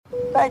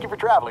Thank you for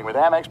traveling with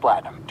Amex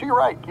Platinum. To your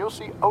right, you'll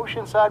see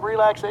oceanside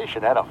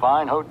relaxation at a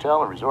fine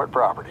hotel and resort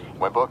property.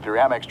 When booked through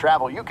Amex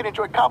Travel, you can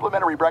enjoy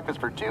complimentary breakfast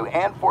for 2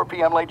 and 4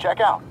 p.m. late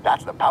checkout.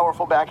 That's the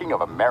powerful backing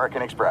of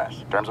American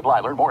Express. Terms apply.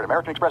 Learn more at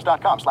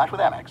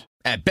americanexpress.com/withAmex.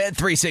 At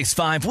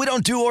Bet365, we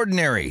don't do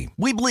ordinary.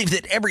 We believe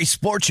that every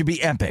sport should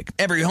be epic.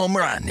 Every home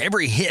run,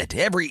 every hit,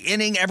 every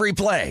inning, every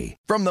play.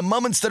 From the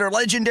moments that are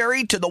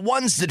legendary to the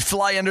ones that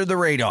fly under the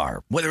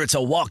radar. Whether it's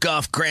a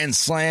walk-off grand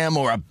slam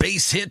or a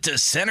base hit to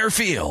center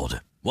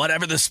field.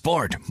 Whatever the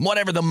sport,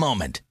 whatever the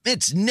moment.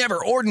 It's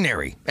never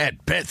ordinary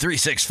at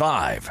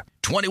Bet365.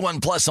 21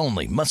 plus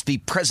only. Must be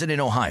present in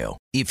Ohio.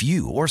 If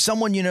you or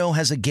someone you know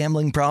has a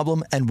gambling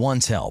problem and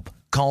wants help,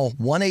 call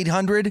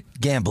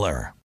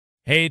 1-800-GAMBLER.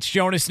 Hey, it's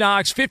Jonas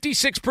Knox.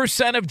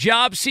 56% of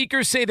job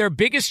seekers say their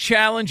biggest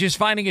challenge is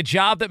finding a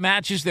job that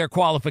matches their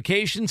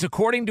qualifications,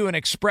 according to an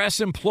Express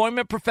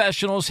Employment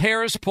Professionals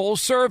Harris Poll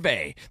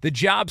survey. The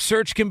job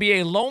search can be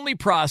a lonely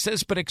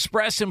process, but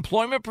Express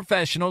Employment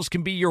Professionals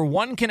can be your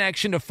one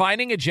connection to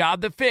finding a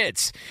job that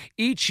fits.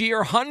 Each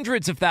year,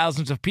 hundreds of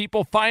thousands of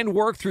people find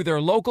work through their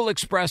local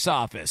Express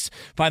office.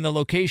 Find the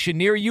location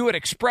near you at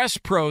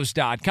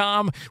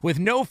expresspros.com. With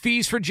no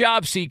fees for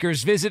job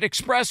seekers, visit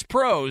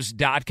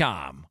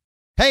expresspros.com.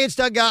 Hey, it's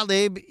Doug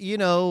Gottlieb. You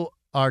know,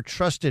 our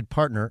trusted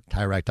partner,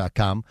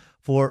 TireRack.com,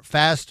 for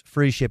fast,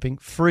 free shipping,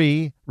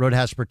 free road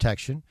hazard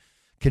protection,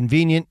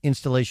 convenient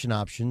installation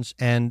options,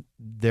 and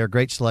their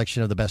great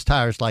selection of the best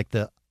tires like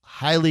the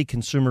highly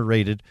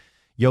consumer-rated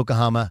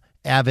Yokohama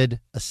Avid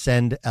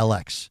Ascend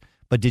LX.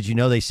 But did you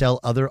know they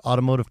sell other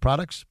automotive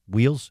products?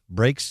 Wheels,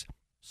 brakes,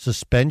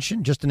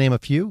 suspension, just to name a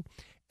few.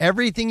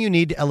 Everything you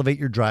need to elevate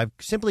your drive.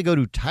 Simply go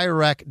to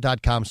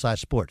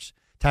TireRack.com/sports.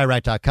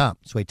 TireRack.com.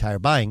 It's the way tire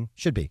buying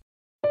should be.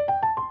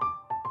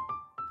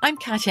 I'm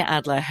Katya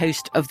Adler,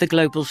 host of The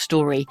Global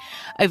Story.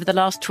 Over the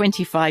last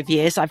 25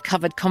 years, I've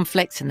covered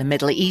conflicts in the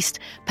Middle East,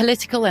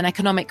 political and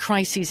economic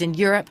crises in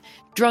Europe,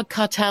 drug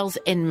cartels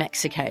in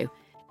Mexico.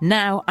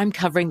 Now I'm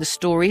covering the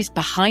stories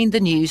behind the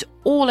news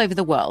all over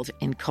the world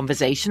in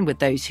conversation with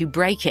those who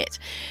break it.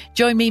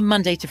 Join me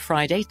Monday to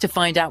Friday to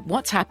find out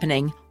what's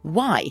happening,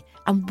 why,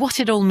 and what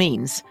it all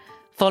means.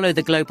 Follow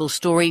The Global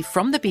Story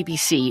from the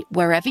BBC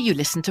wherever you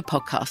listen to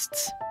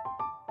podcasts.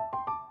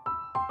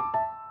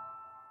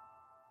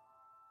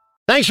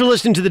 Thanks for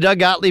listening to the Doug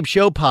Gottlieb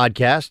Show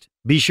podcast.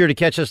 Be sure to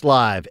catch us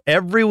live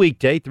every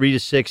weekday, 3 to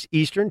 6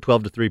 Eastern,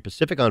 12 to 3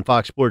 Pacific on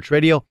Fox Sports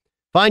Radio.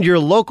 Find your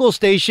local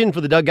station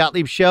for the Doug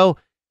Gottlieb Show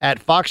at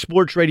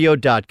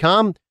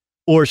foxsportsradio.com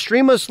or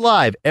stream us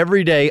live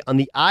every day on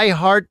the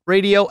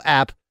iHeartRadio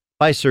app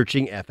by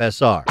searching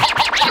FSR. Now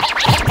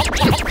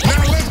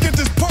let's get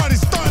this party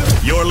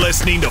started. You're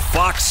listening to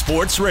Fox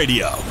Sports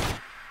Radio.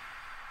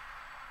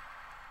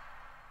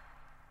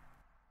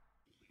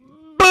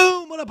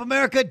 What up,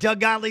 America? Doug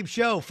Gottlieb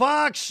Show,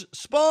 Fox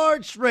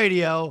Sports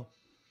Radio.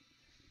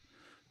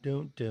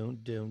 You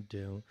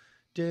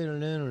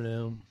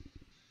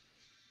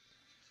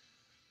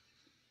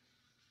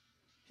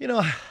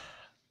know,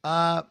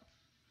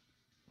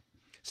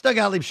 it's Doug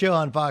Gottlieb Show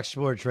on Fox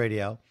Sports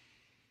Radio.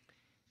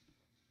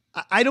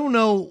 I don't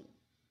know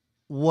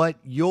what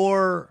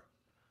your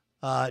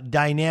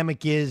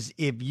dynamic is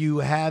if you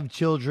have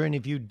children,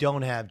 if you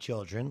don't have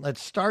children.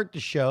 Let's start the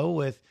show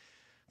with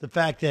the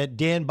fact that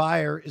Dan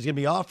Byer is going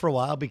to be off for a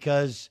while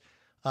because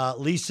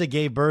Lisa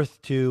gave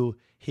birth to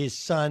his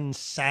son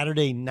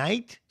Saturday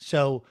night.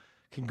 So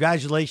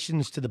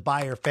congratulations to the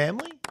Byer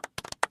family.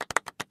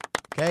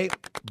 Okay.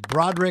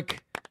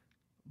 Broderick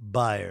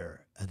Byer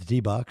at the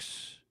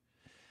T-Box.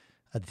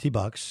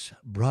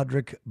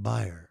 Broderick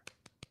Byer.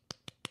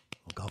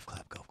 Oh, golf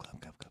clap.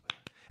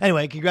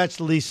 Anyway, congrats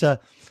to Lisa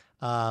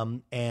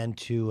and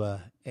to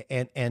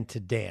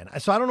Dan.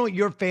 So I don't know what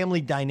your family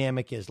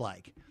dynamic is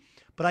like.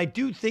 But I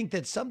do think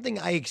that something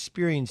I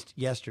experienced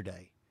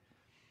yesterday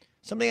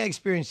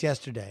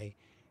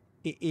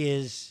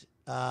is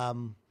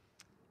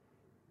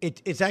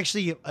it's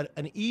actually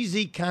an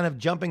easy kind of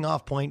jumping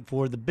off point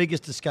for the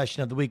biggest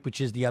discussion of the week, which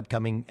is the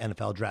upcoming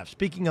NFL draft.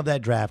 Speaking of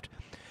that draft,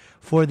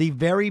 for the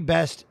very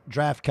best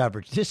draft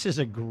coverage, this is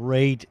a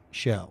great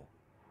show.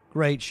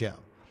 Great show.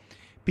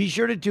 Be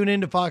sure to tune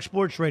in to Fox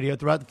Sports Radio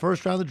throughout the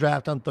first round of the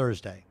draft on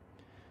Thursday.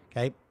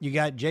 Okay, you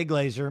got Jay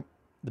Glazer,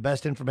 the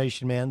best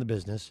information man in the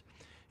business.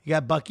 You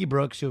got Bucky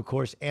Brooks, who, of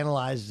course,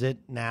 analyzes it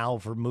now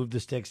for Move the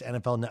Sticks,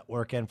 NFL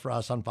Network, and for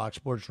us on Fox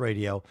Sports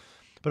Radio,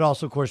 but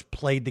also, of course,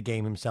 played the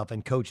game himself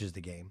and coaches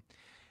the game.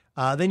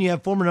 Then you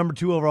have former number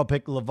 2 overall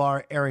pick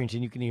LeVar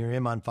Arrington. You can hear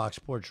him on Fox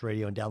Sports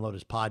Radio and download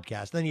his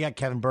podcast. Then you got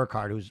Kevin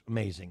Burkhardt, who's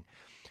amazing.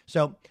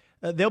 So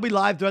they'll be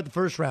live throughout the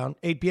first round,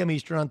 8 p.m.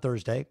 Eastern on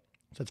Thursday.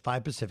 So it's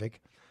 5 Pacific.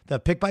 The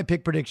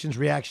pick-by-pick predictions,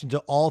 reaction to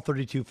all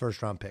 32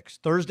 first-round picks.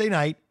 Thursday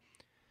night,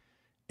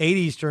 8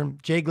 Eastern,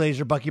 Jay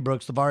Glazer, Bucky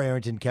Brooks, LeVar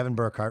Arrington, Kevin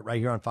Burkhardt, right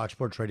here on Fox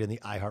Sports Radio and the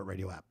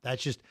iHeartRadio app.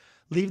 That's just,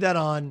 leave that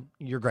on.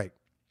 You're great.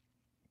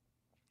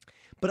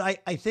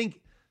 But I think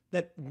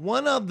that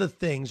one of the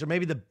things, or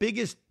maybe the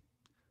biggest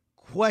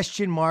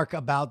question mark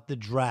about the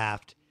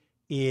draft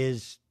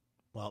is,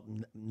 well,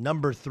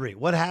 number 3.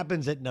 What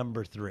happens at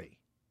number 3?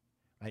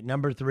 Right?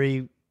 Number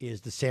 3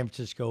 is the San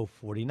Francisco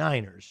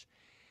 49ers.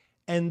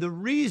 And the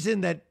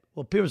reason that,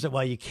 well, people say,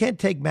 well, you can't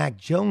take Mac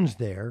Jones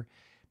there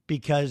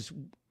because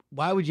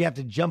why would you have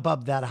to jump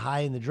up that high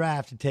in the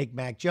draft to take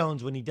Mac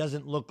Jones when he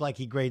doesn't look like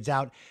he grades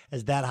out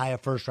as that high a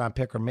first-round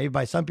pick, or maybe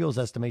by some people's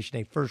estimation,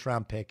 a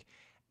first-round pick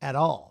at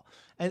all?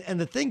 And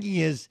the thinking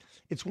is,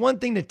 it's one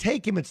thing to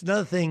take him. It's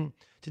another thing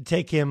to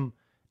take him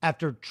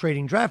after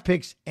trading draft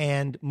picks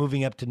and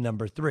moving up to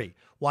number 3.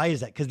 Why is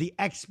that? Because the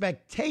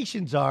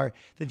expectations are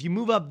that if you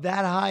move up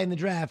that high in the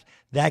draft,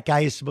 that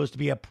guy is supposed to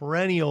be a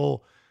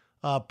perennial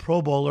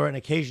Pro Bowler, an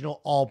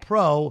occasional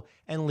All-Pro,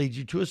 and lead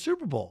you to a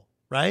Super Bowl,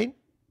 right?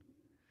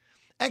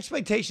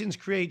 Expectations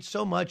create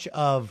so much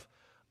of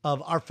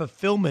our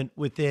fulfillment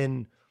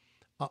within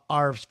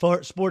our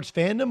sports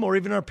fandom or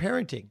even our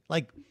parenting.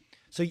 Like,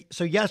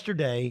 so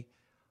yesterday,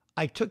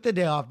 I took the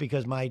day off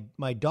because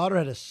my daughter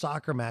had a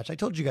soccer match. I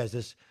told you guys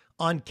this,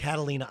 on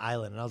Catalina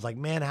Island. And I was like,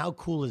 man, how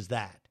cool is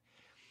that?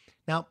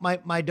 Now,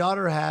 my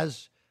daughter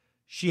has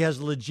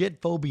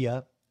legit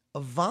phobia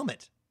of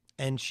vomit.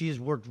 And she has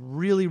worked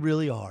really,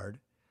 really hard,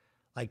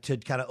 like, to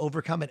kind of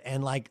overcome it.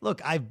 And like,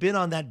 look, I've been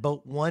on that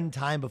boat one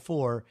time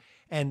before,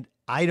 and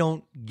I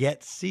don't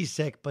get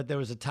seasick, but there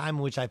was a time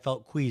in which I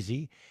felt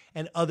queasy,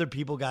 and other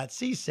people got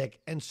seasick.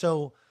 And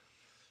so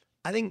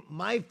I think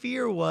my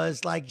fear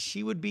was like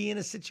she would be in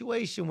a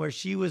situation where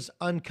she was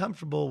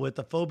uncomfortable with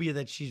the phobia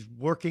that she's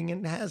working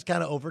and has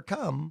kind of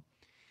overcome,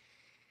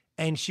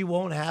 and she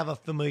won't have a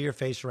familiar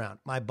face around.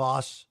 My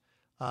boss,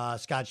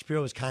 Scott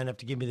Shapiro, was kind enough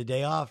to give me the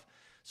day off.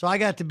 So I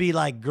got to be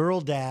like girl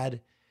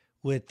dad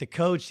with the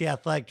coach, the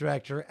athletic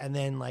director, and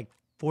then like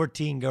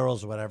 14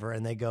 girls or whatever,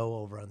 and they go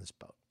over on this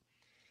boat.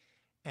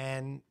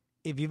 And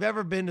if you've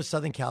ever been to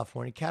Southern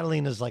California,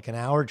 Catalina's like an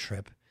hour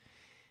trip.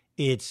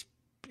 It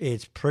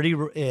was pretty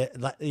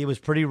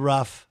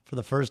rough for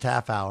the first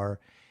half hour.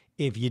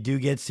 If you do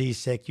get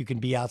seasick, you can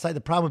be outside.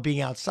 The problem with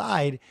being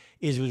outside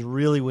is it was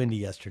really windy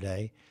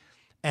yesterday.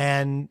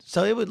 And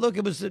so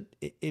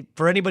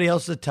for anybody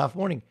else, it's a tough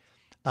morning.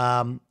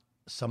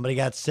 Somebody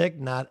got sick,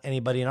 not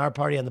anybody in our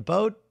party on the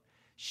boat.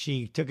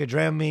 She took a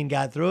Dramamine,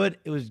 got through it.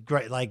 It was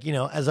great. Like,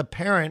 as a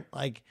parent,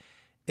 like,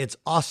 it's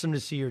awesome to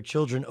see your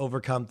children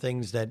overcome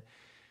things that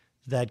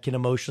can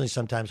emotionally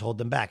sometimes hold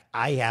them back.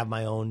 I have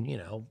my own,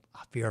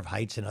 fear of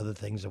heights and other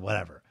things or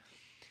whatever.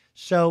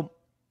 So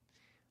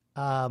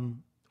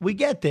we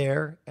get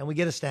there and we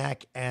get a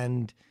snack,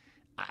 and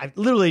I've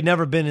literally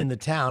never been in the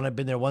town. I've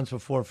been there once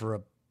before for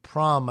a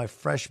prom my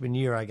freshman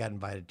year I got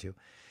invited to.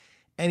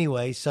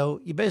 Anyway, so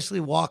you basically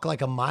walk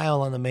like a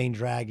mile on the main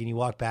drag and you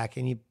walk back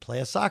and you play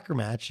a soccer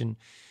match. And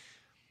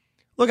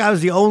look, I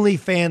was the only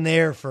fan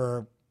there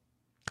for,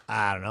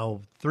 I don't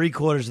know,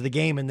 3/4 of the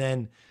game. And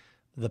then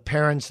the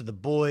parents of the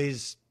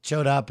boys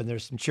showed up and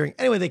there's some cheering.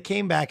 Anyway, they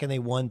came back and they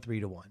won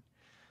 3-1.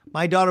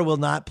 My daughter will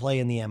not play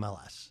in the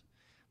MLS.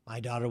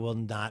 My daughter will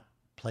not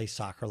play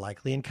soccer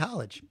likely in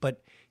college.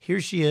 But here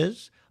she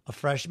is, a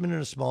freshman in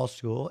a small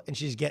school, and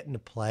she's getting to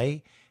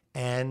play.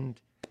 And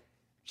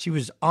she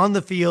was on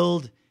the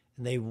field,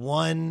 and they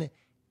won,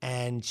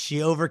 and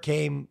she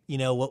overcame,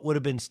 what would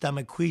have been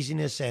stomach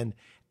queasiness and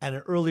an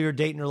earlier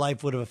date in her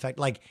life would have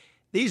affected. Like,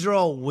 these are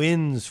all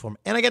wins for me.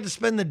 And I got to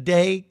spend the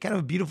day, kind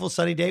of a beautiful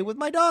sunny day, with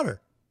my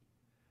daughter.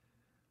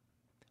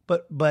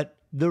 But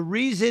the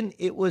reason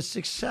it was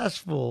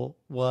successful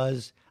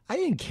was I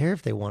didn't care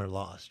if they won or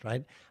lost,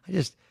 right? I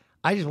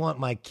just want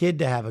my kid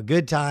to have a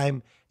good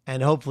time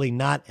and hopefully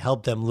not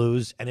help them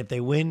lose. And if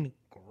they win,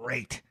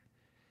 great.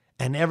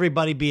 And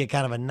everybody be a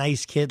kind of a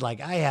nice kid.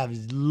 Like, I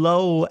have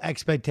low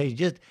expectations.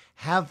 Just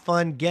have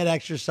fun, get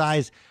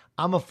exercise.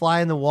 I'm a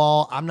fly in the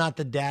wall. I'm not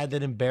the dad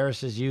that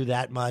embarrasses you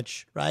that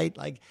much, right?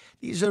 Like,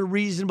 these are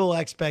reasonable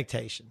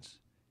expectations.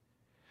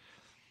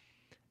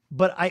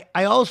 But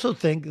I also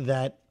think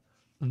that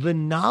the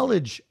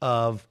knowledge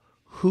of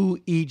who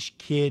each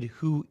kid,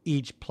 who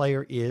each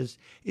player is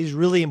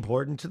really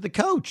important to the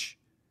coach,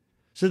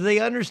 so they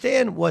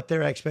understand what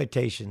their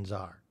expectations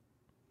are.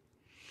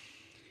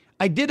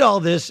 I did all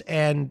this,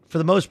 and for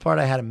the most part,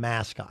 I had a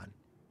mask on.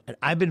 And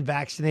I've been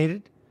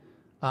vaccinated.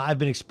 I've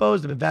been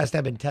exposed. I've been vaccinated.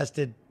 I've been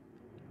tested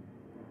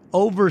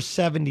over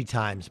 70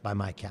 times by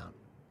my count.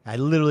 I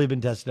literally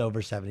been tested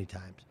over 70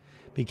 times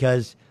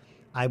because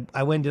I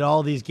went and did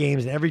all these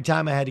games, and every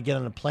time I had to get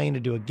on a plane to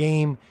do a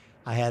game,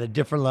 I had a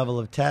different level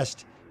of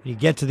test. When you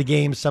get to the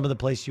game, some of the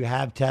places you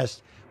have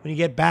tests. When you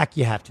get back,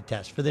 you have to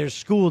test. For their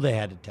school, they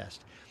had to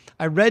test.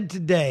 I read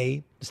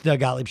today, it's the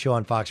Doug Gottlieb Show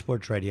on Fox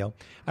Sports Radio.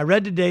 I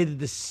read today that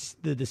the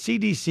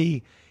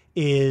CDC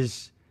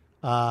is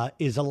now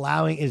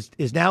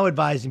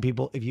advising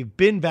people, if you've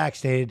been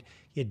vaccinated,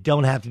 you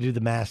don't have to do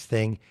the mask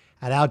thing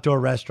at outdoor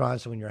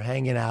restaurants when you're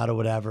hanging out or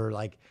whatever.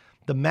 Like,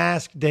 the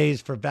mask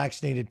days for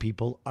vaccinated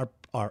people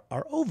are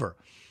over.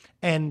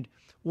 And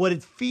what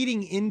it's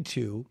feeding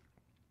into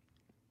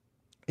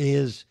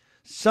is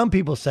some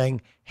people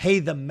saying, hey,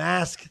 the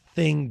mask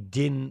thing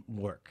didn't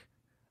work.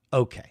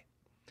 Okay.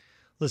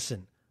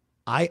 Listen,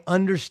 I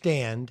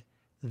understand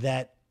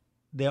that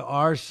there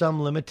are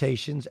some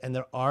limitations and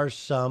there are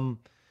some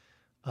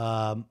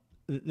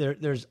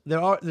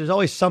there's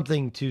always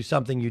something to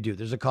something you do.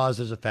 There's a cause,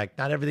 there's effect.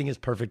 Not everything is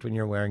perfect when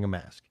you're wearing a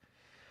mask.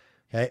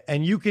 Okay,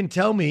 and you can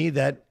tell me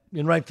that,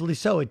 and rightfully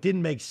so, it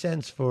didn't make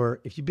sense for,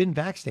 if you've been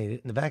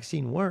vaccinated and the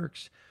vaccine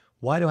works,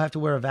 why do I have to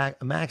wear a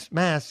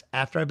mask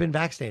after I've been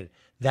vaccinated?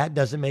 That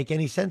doesn't make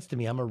any sense to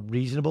me. I'm a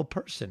reasonable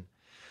person.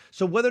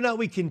 So whether or not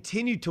we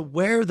continue to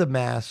wear the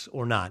masks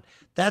or not,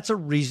 that's a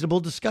reasonable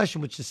discussion,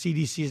 which the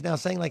CDC is now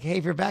saying, like, hey,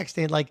 if you're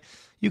vaccinated, like,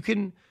 you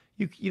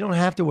don't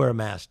have to wear a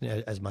mask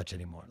as much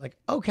anymore. Like,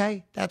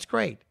 okay, that's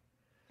great.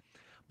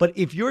 But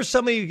if you're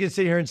somebody who can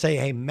sit here and say,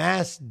 hey,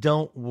 masks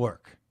don't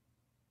work,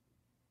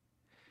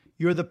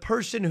 you're the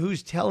person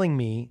who's telling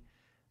me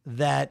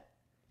that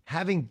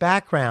having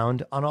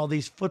background on all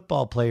these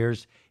football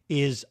players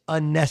is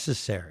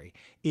unnecessary,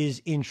 is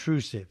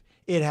intrusive.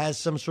 It has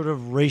some sort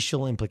of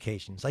racial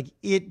implications. Like,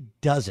 it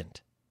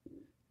doesn't.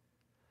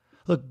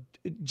 Look,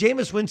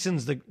 Jameis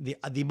Winston's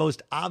the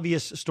most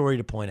obvious story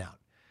to point out.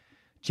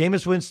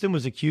 Jameis Winston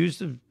was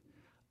accused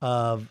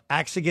of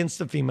acts against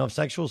the female, of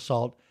sexual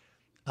assault,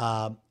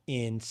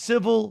 in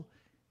civil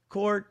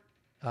court,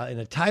 in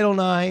a Title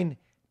IX,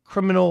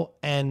 criminal,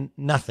 and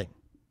nothing.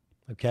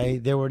 Okay?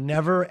 There were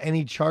never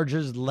any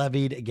charges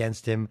levied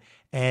against him,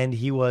 and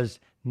he was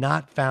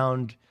not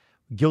found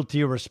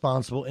guilty or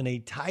responsible in a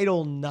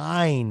Title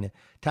IX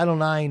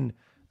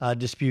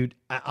dispute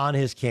on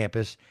his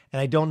campus.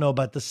 And I don't know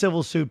about the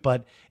civil suit,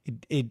 but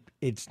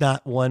it's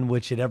not one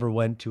which it ever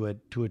went to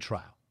a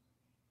trial.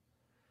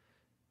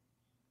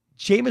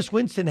 Jameis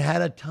Winston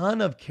had a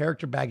ton of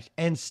character baggage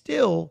and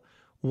still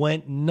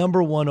went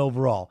number 1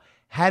 overall.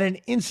 Had an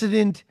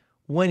incident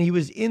when he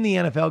was in the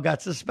NFL,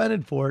 got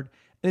suspended for it,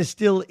 and is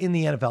still in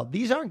the NFL.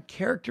 These aren't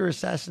character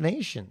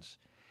assassinations.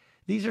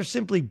 These are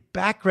simply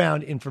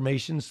background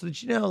information so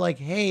that you know, like,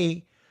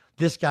 hey,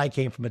 this guy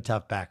came from a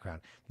tough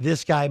background.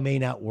 This guy may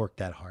not work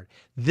that hard.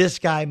 This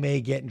guy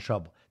may get in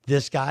trouble.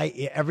 This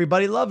guy,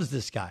 everybody loves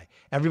this guy.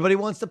 Everybody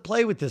wants to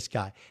play with this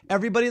guy.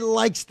 Everybody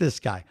likes this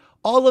guy.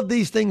 All of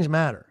these things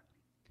matter.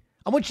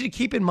 I want you to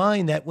keep in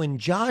mind that when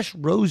Josh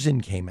Rosen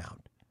came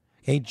out,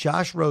 okay,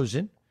 Josh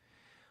Rosen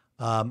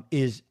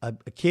is a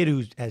kid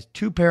who has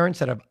 2 parents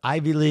that have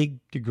Ivy League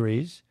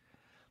degrees,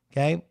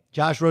 okay?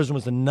 Josh Rosen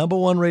was the number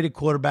 1 rated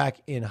quarterback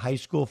in high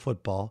school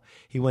football.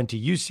 He went to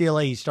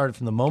UCLA. He started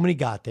from the moment he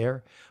got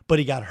there, but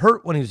he got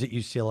hurt when he was at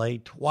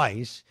UCLA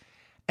twice.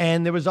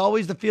 And there was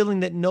always the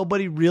feeling that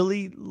nobody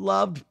really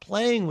loved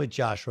playing with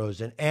Josh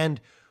Rosen. And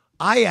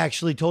I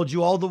actually told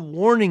you all the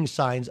warning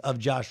signs of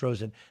Josh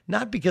Rosen,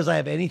 not because I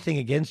have anything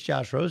against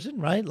Josh Rosen,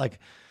 right? Like,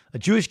 a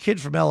Jewish kid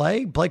from LA,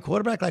 play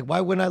quarterback, like, why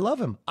wouldn't I love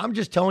him? I'm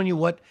just telling you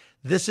what,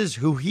 this is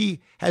who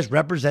he has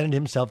represented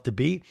himself to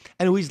be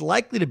and who he's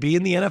likely to be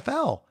in the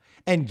NFL.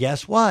 And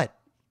guess what?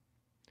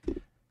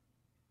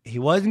 He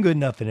wasn't good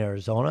enough in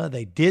Arizona.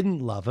 They didn't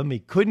love him. He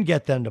couldn't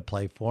get them to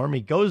play for him. He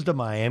goes to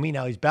Miami.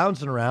 Now he's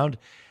bouncing around.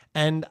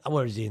 And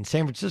what is he, in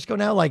San Francisco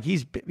now? Like,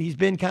 he's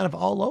been kind of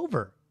all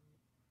over.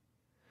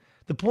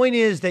 The point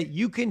is that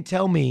you can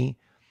tell me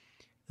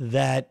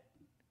that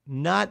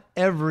not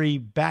every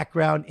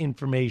background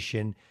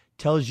information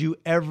tells you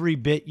every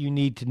bit you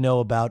need to know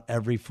about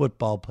every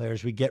football player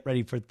as we get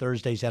ready for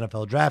Thursday's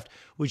NFL draft,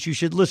 which you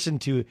should listen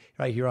to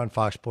right here on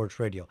Fox Sports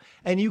Radio.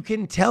 And you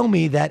can tell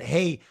me that,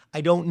 hey, I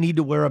don't need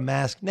to wear a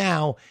mask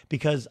now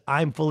because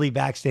I'm fully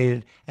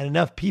vaccinated and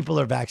enough people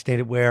are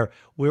vaccinated where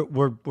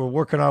we're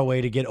working our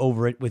way to get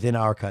over it within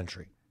our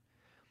country.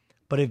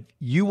 But if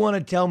you want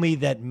to tell me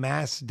that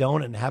masks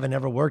don't and haven't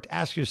ever worked,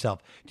 ask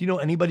yourself, do you know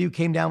anybody who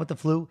came down with the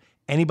flu?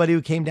 Anybody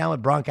who came down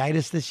with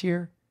bronchitis this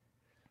year?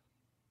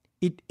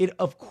 It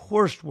of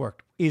course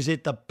worked. Is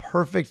it the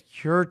perfect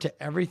cure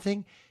to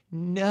everything?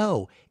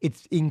 No.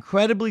 It's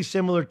incredibly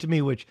similar to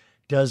me, which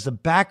does the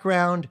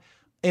background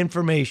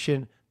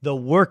information, the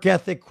work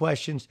ethic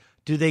questions,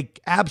 do they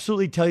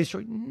absolutely tell you a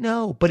story?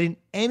 No. But in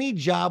any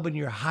job when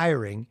you're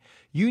hiring,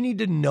 you need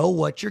to know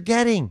what you're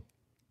getting.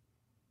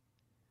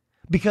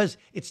 Because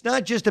it's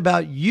not just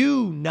about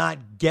you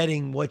not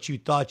getting what you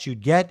thought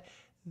you'd get.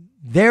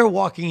 They're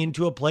walking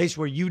into a place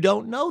where you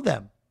don't know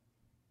them.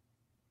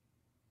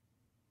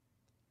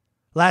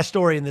 Last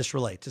story, and this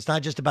relates. It's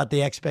not just about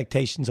the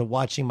expectations of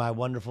watching my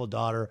wonderful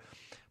daughter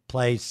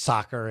play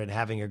soccer and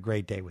having a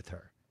great day with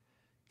her.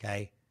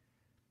 Okay?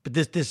 But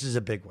this is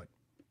a big one.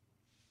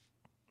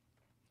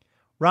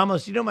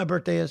 Ramos, you know what my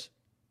birthday is?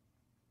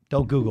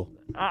 Don't Google.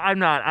 I'm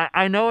not.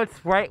 I know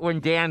it's right when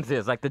Dan's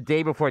is, like the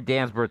day before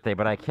Dan's birthday,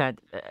 but I can't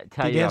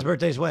tell you. Dan's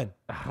birthday's when?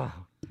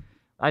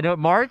 I know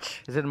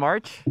March. Is it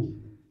March?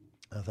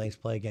 Oh, thanks.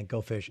 Play again.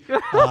 Go Fish.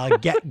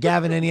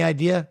 Gavin, any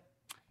idea?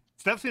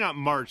 It's definitely not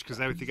March because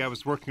I think I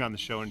was working on the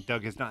show and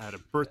Doug has not had a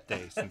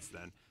birthday since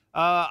then.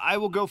 I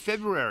will go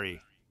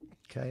February.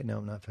 Okay, no,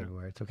 not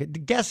February. It's okay. The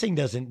guessing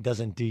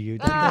doesn't do you.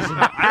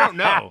 I don't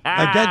know.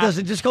 Like that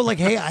doesn't just go like,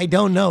 hey, I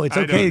don't know. It's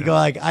okay to go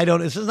like, I don't.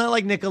 This is not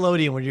like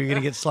Nickelodeon when you're going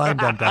to get slime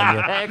dumped on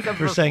you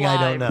for saying I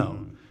don't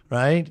know,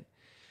 right?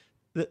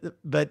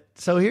 But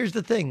so here's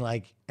the thing,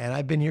 like, and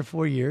I've been here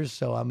 4 years,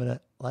 so I'm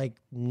gonna like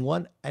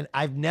one. And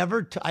I've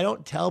never. I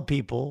don't tell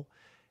people,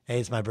 hey,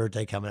 it's my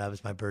birthday coming up.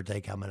 It's my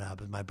birthday coming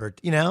up. It's my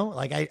birthday. You know,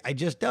 like I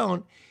just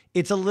don't.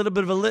 It's a little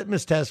bit of a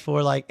litmus test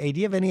for like, hey, do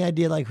you have any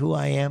idea like who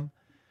I am?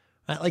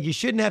 Right? Like you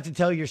shouldn't have to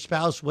tell your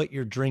spouse what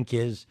your drink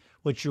is,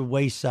 what your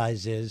waist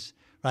size is,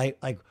 right?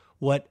 Like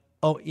what,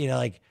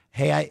 like,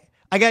 hey,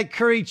 I got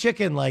curry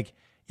chicken. Like,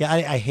 yeah,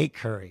 I hate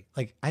curry.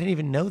 Like, I didn't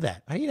even know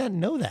that. How do you not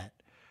know that?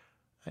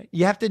 Right?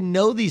 You have to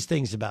know these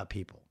things about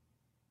people.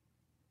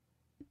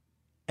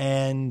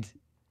 And,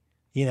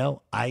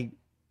 I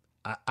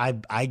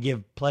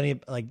give plenty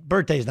of, like,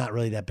 birthday's not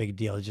really that big a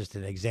deal. It's just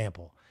an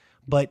example.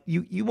 But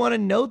you want to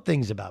know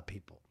things about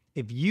people.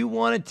 If you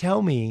want to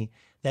tell me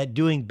that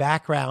doing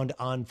background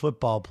on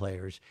football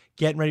players,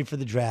 getting ready for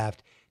the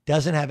draft,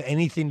 doesn't have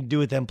anything to do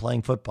with them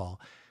playing football,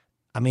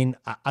 I mean,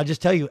 I'll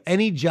just tell you,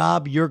 any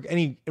job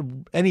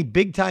any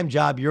big time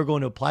job you're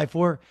going to apply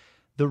for,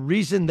 the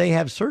reason they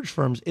have search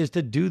firms is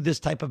to do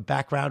this type of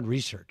background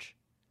research.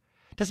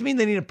 Doesn't mean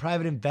they need a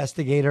private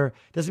investigator.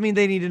 Doesn't mean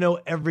they need to know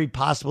every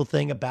possible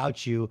thing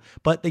about you,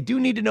 but they do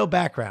need to know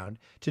background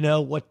to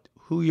know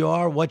who you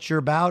are, what you're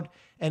about,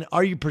 and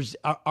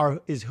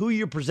is who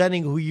you're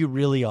presenting who you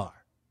really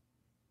are.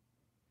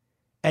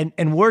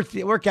 And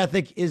work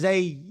ethic is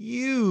a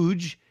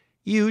huge,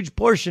 huge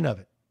portion of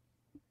it.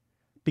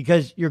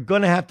 Because you're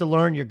going to have to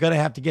learn, you're going to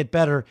have to get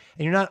better,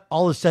 and you're not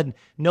all of a sudden,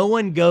 no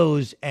one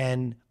goes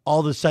and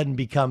all of a sudden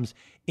becomes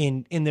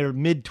in their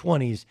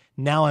mid-20s,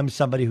 now I'm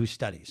somebody who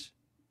studies,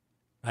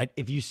 right?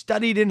 If you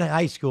studied in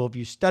high school, if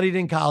you studied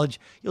in college,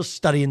 you'll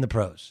study in the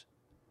pros.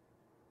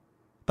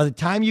 By the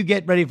time you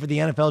get ready for the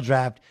NFL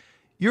draft,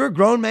 you're a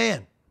grown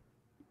man.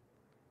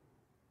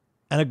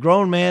 And a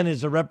grown man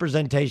is a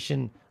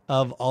representation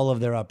of all of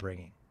their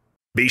upbringing.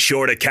 Be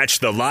sure to catch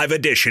the live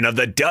edition of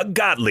the Doug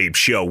Gottlieb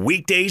Show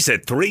weekdays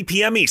at 3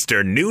 p.m.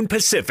 Eastern, noon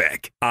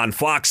Pacific on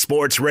Fox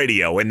Sports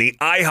Radio and the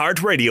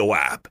iHeartRadio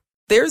app.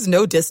 There's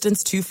no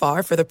distance too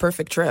far for the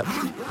perfect trip.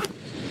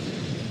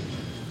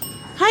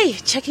 Hi,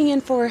 checking in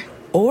for...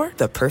 Or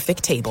the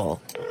perfect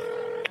table.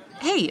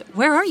 Hey,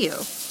 where are you?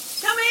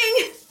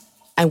 Coming!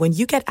 And when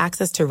you get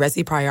access to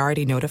Resi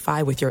Priority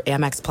Notify with your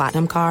Amex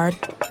Platinum card...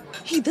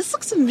 Hey, this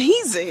looks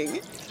amazing!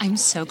 I'm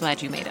so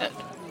glad you made it.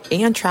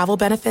 And travel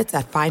benefits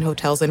at fine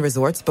hotels and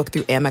resorts booked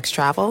through Amex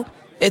Travel,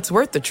 it's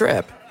worth the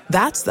trip.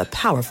 That's the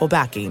powerful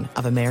backing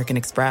of American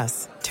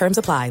Express. Terms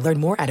apply. Learn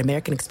more at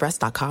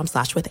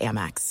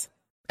americanexpress.com/withAmex.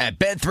 At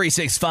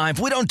Bet365,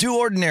 we don't do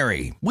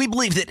ordinary. We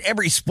believe that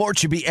every sport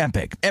should be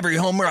epic. Every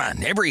home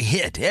run, every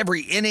hit,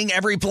 every inning,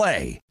 every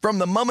play. From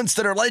the moments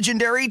that are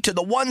legendary to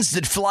the ones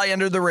that fly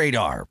under the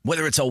radar.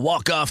 Whether it's a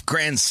walk-off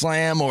grand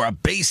slam or a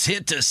base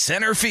hit to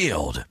center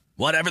field.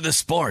 Whatever the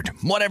sport,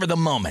 whatever the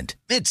moment,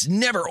 it's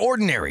never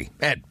ordinary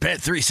at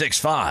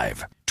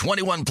Bet365.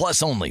 21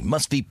 plus only.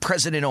 Must be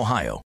present in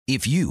Ohio.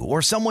 If you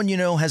or someone you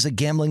know has a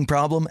gambling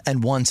problem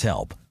and wants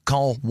help,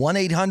 call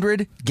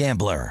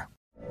 1-800-GAMBLER.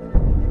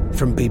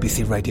 From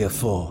BBC Radio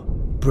 4,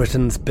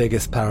 Britain's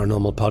biggest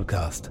paranormal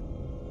podcast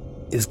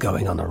is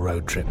going on a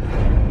road trip.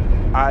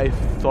 I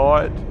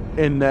thought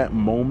in that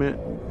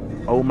moment,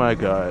 oh my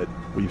God,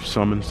 we've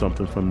summoned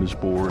something from this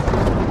board.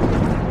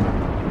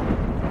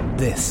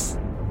 This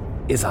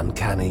is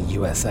Uncanny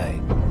USA.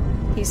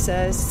 He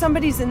says,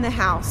 somebody's in the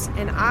house,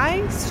 and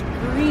I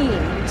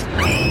screamed.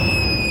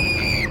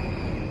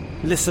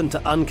 Listen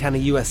to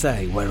Uncanny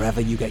USA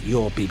wherever you get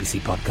your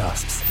BBC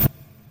podcasts,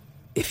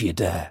 if you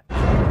dare.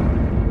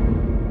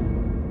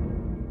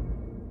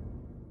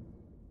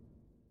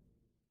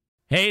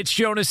 Hey, it's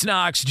Jonas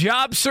Knox.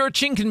 Job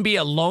searching can be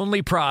a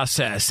lonely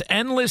process.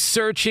 Endless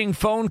searching,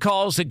 phone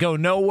calls that go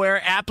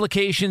nowhere,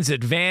 applications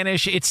that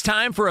vanish. It's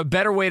time for a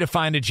better way to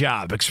find a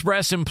job.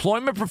 Express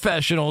Employment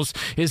Professionals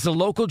is the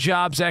local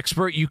jobs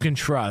expert you can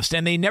trust,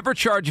 and they never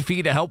charge a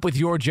fee to help with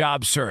your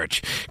job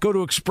search. Go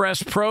to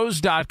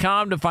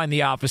expresspros.com to find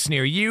the office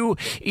near you.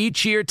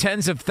 Each year,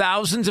 tens of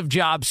thousands of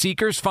job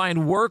seekers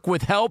find work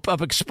with help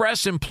of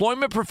Express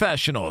Employment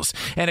Professionals,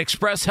 and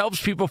Express helps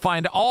people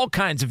find all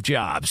kinds of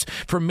jobs,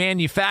 from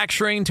manufacturing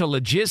to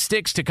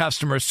logistics to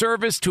customer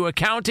service to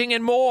accounting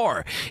and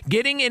more.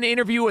 Getting an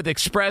interview with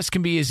Express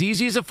can be as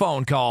easy as a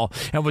phone call,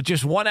 and with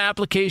just one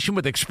application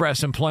with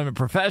Express Employment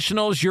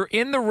Professionals, you're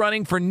in the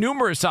running for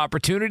numerous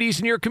opportunities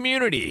in your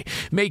community.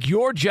 Make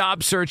your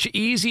job search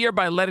easier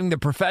by letting the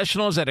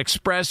professionals at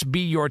Express be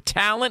your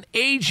talent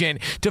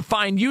agent to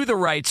find you the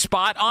right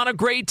spot on a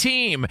great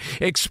team.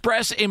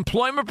 Express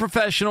Employment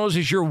Professionals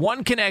is your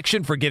one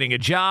connection for getting a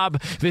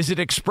job. Visit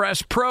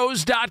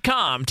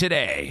expresspros.com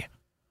today.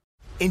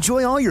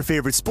 Enjoy all your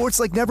favorite sports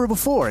like never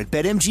before at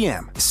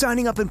BetMGM.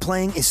 Signing up and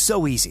playing is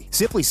so easy.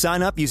 Simply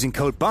sign up using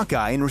code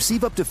Buckeye and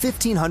receive up to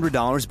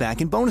 $1,500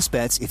 back in bonus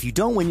bets if you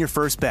don't win your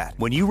first bet.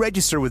 When you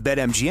register with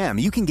BetMGM,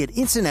 you can get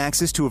instant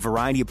access to a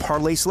variety of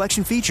parlay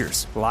selection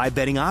features, live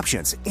betting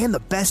options, and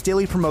the best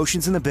daily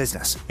promotions in the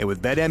business. And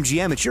with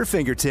BetMGM at your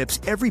fingertips,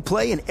 every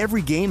play and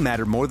every game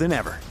matter more than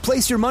ever.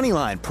 Place your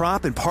moneyline,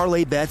 prop, and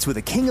parlay bets with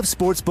the king of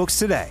sportsbooks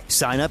today.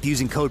 Sign up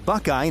using code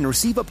Buckeye and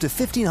receive up to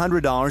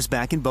 $1,500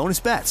 back in bonus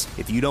bets.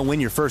 If if you don't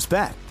win your first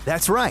bet.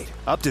 That's right,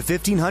 up to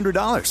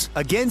 $1,500.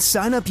 Again,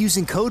 sign up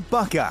using code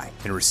Buckeye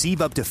and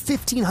receive up to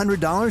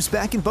 $1,500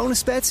 back in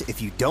bonus bets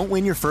if you don't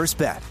win your first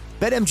bet.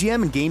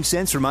 BetMGM and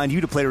GameSense remind you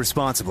to play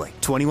responsibly.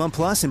 21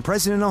 plus and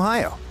present in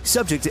Ohio.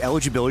 Subject to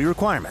eligibility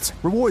requirements.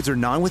 Rewards are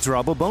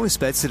non-withdrawable bonus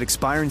bets that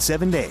expire in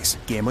 7 days.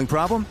 Gambling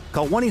problem?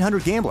 Call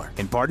 1-800-GAMBLER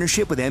in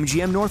partnership with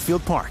MGM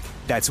Northfield Park.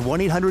 That's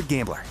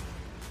 1-800-GAMBLER.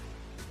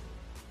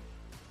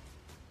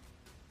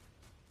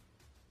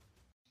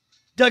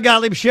 Doug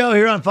Gottlieb Show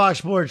here on Fox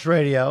Sports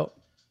Radio.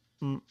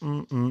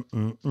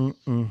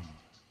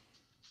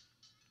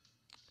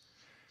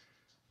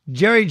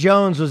 Jerry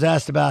Jones was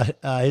asked about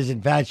his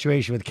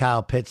infatuation with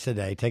Kyle Pitts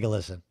today. Take a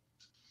listen.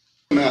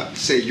 Not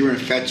say you're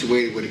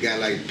infatuated with a guy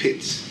like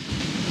Pitts.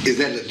 Is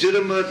that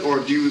legitimate, or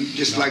do you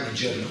just not like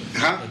legitimate?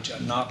 Huh?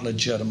 Not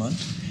legitimate.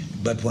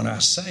 But when I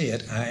say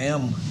it, I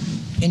am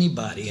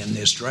anybody in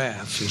this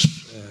draft is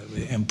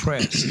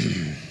impressed.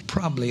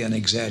 Probably an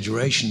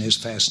exaggeration is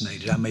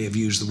fascinated. I may have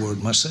used the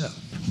word myself.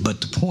 But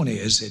the point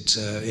is, it's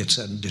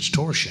a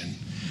distortion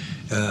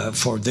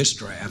for this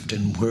draft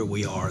and where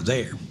we are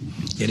there.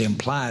 It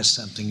implies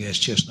something that's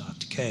just not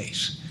the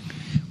case.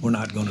 We're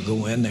not going to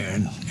go in there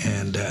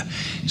and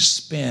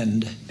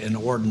spend an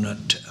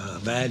inordinate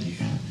value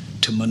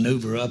to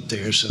maneuver up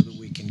there so that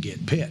we can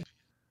get Pitt.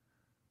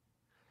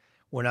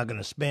 We're not going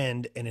to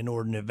spend an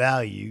inordinate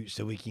value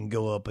so we can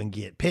go up and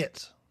get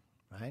Pitts,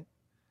 right?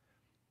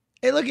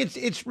 Hey, look,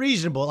 it's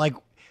reasonable. Like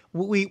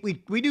we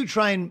do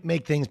try and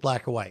make things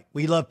black or white.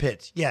 We love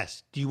Pitts,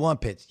 yes. Do you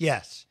want Pitts?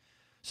 Yes.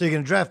 So you're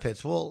going to draft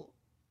Pitts? Well,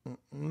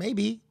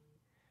 maybe.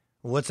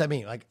 What's that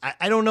mean? Like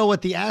I don't know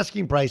what the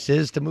asking price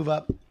is to move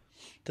up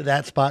to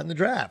that spot in the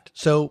draft.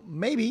 So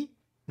maybe,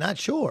 not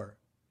sure.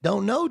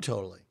 Don't know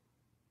totally.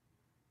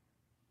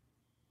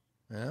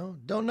 You know,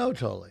 don't know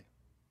totally.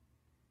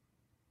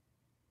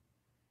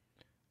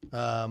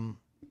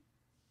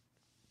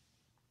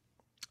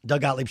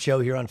 Doug Gottlieb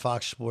Show here on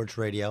Fox Sports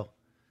Radio.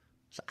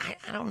 So I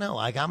don't know.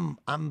 Like I'm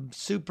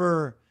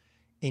super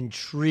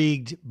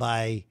intrigued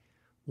by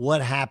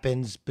what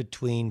happens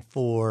between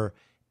 4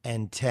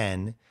 and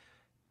 10.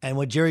 And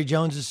what Jerry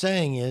Jones is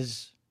saying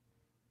is,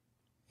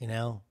 you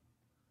know,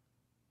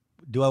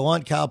 do I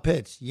want Kyle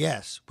Pitts?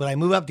 Yes. Would I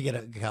move up to get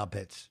a Kyle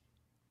Pitts?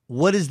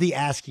 What is the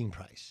asking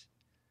price?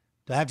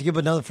 Do I have to give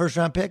another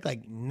first-round pick?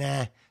 Like,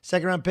 nah.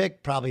 Second-round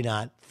pick? Probably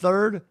not.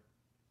 Third?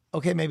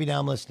 Okay, maybe now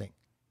I'm listening.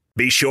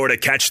 Be sure to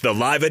catch the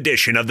live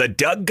edition of the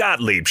Doug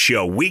Gottlieb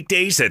Show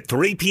weekdays at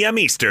 3 p.m.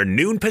 Eastern,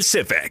 noon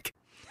Pacific.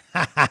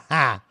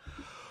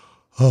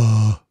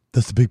 Oh,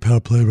 that's a big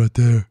power play right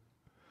there.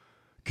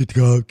 Get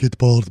the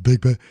ball to the big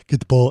guy.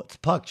 Get the ball. It's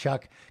puck,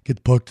 Chuck. Get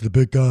the puck to the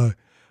big guy.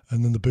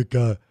 And then the big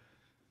guy.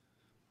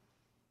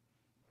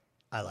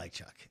 I like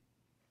Chuck.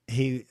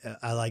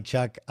 I like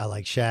Chuck. I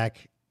like Shaq.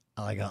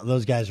 I like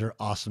those guys are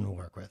awesome to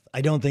work with.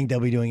 I don't think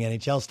they'll be doing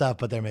NHL stuff,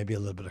 but there may be a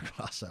little bit of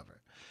crossover.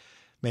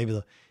 Maybe.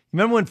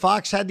 Remember when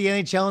Fox had the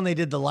NHL and they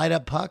did the light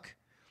up puck?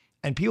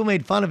 And people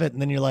made fun of it.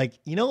 And then you're like,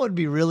 you know what would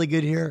be really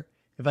good here?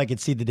 If I could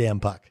see the damn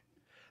puck.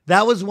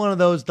 That was one of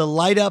those, the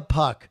light up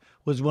puck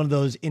was one of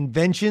those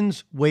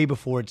inventions way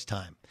before its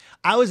time.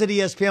 I was at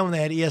ESPN when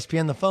they had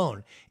ESPN the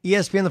phone.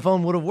 ESPN the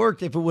phone would have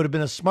worked if it would have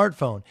been a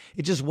smartphone.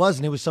 It just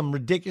wasn't. It was some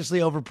ridiculously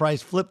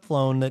overpriced flip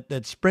phone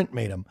that Sprint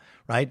made them,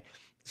 right?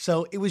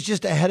 So it was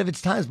just ahead of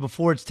its times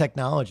before its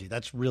technology.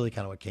 That's really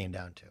kind of what it came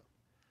down to.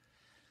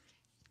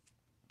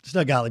 It's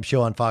Doug Gottlieb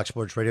Show on Fox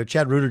Sports Radio.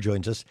 Chad Reuter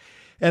joins us,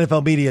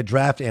 NFL media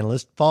draft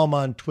analyst. Follow him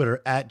on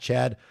Twitter at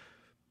Chad_Reuters,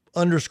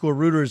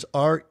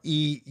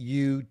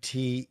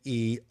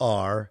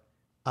 Reuter.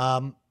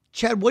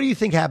 Chad, what do you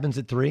think happens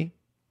at 3?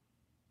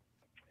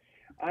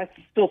 I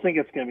still think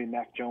it's going to be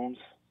Mac Jones.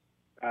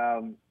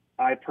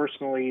 I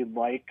personally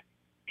like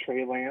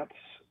Trey Lance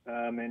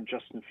and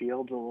Justin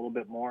Fields a little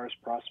bit more as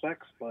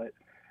prospects, but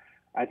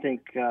I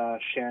think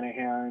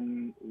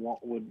Shanahan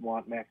would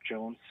want Mac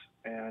Jones.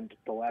 And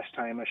the last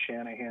time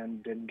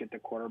Shanahan didn't get the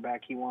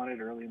quarterback he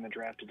wanted early in the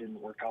draft, it didn't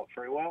work out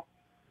very well.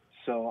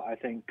 So I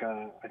think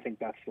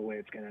that's the way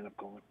it's going to end up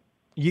going.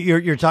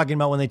 You're talking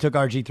about when they took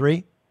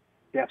RG3?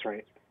 That's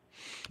right.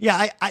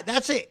 Yeah,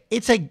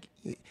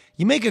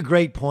 you make a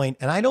great point,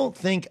 and I don't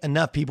think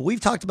enough people,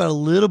 we've talked about it a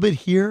little bit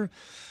here,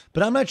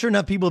 but I'm not sure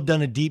enough people have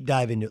done a deep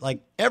dive into it.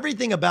 Like,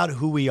 everything about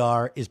who we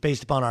are is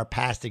based upon our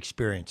past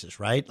experiences,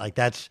 right? Like,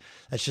 that's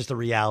just the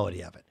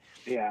reality of it.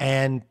 Yeah.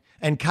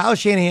 And Kyle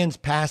Shanahan's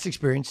past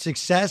experience,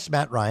 success,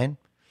 Matt Ryan,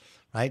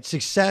 right?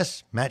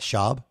 Success, Matt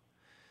Schaub.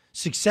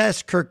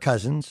 Success, Kirk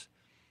Cousins.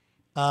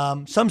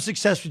 Some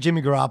success with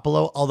Jimmy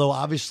Garoppolo, although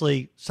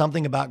obviously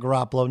something about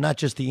Garoppolo, not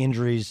just the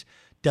injuries,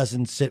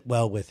 doesn't sit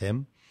well with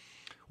him.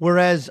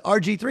 Whereas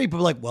RG3, people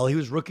are like, well, he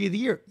was rookie of the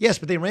year. Yes,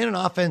 but they ran an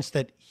offense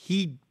that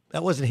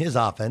wasn't his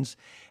offense.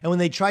 And when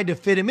they tried to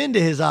fit him into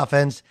his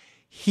offense,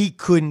 he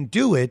couldn't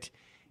do it.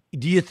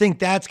 Do you think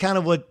that's kind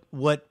of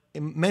what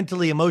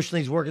mentally,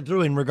 emotionally he's working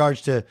through in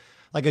regards to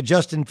like a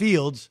Justin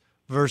Fields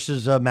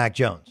versus Mac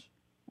Jones?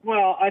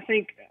 Well, I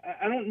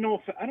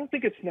don't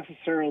think it's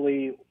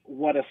necessarily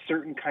what a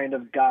certain kind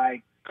of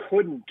guy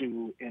couldn't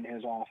do in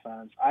his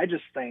offense. I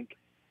just think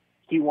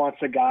he wants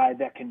a guy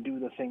that can do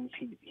the things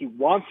he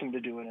wants him to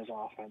do in his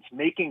offense,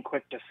 making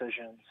quick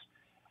decisions,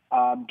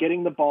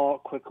 getting the ball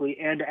quickly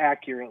and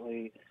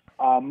accurately,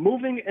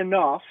 moving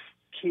enough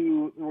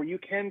to where you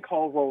can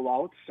call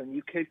rollouts and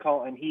you can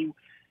call, and he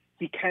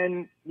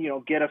can,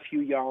 get a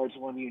few yards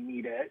when you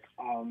need it.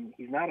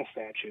 He's not a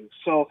statue.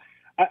 So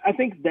I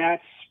think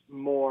that's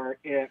more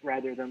it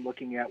rather than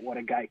looking at what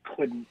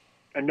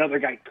another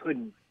guy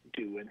couldn't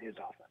do in his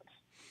offense.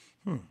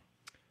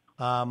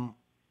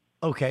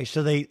 Okay,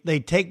 so they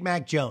take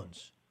Mac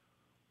Jones.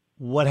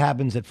 What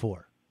happens at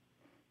 4?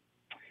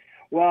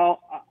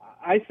 Well,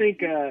 I think,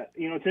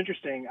 it's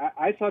interesting.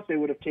 I thought they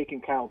would have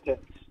taken Kyle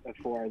Pitts at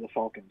 4, the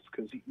Falcons,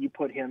 because you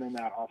put him in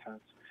that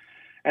offense.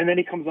 And then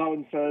he comes out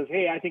and says,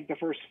 hey, I think the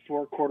first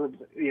 4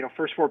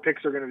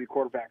 picks are going to be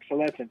quarterbacks. So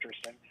that's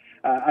interesting.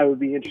 I would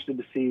be interested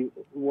to see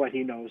what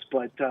he knows.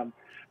 But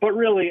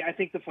really, I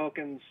think the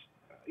Falcons,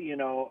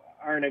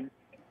 are in a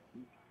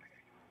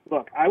 –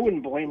 look, I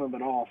wouldn't blame them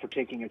at all for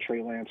taking a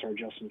Trey Lance or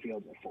Justin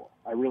Fields at 4.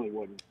 I really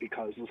wouldn't,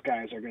 because those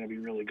guys are going to be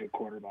really good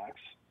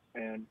quarterbacks.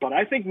 But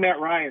I think Matt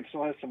Ryan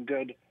still has some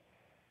good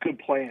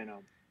play in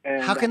him.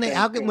 And how can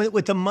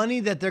with the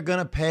money that they're going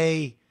to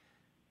pay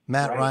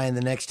Matt Ryan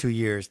the next 2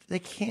 years, they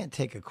can't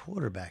take a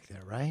quarterback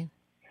there, right?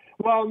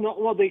 Well,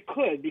 no, they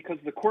could, because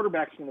the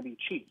quarterback's going to be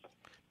cheap.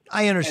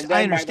 I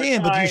understand,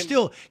 but you're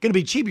still going to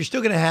be cheap. You're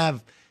still going to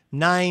have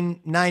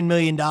 $9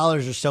 million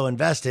or so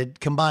invested.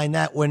 Combine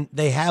that when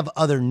they have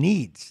other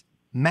needs,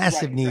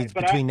 massive needs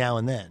between now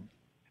and then.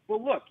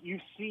 Well, look,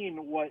 you've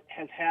seen what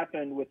has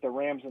happened with the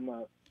Rams and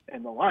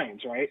the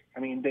Lions, right? I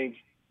mean, they've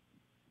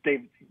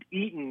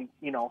eaten,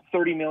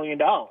 $30 million.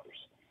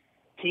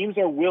 Teams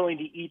are willing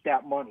to eat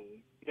that money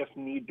if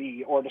need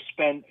be, or to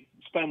spend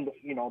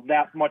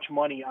that much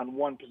money on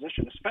one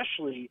position,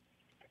 especially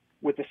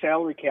with the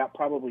salary cap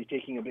probably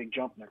taking a big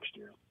jump next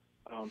year.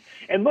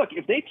 And look,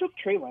 if they took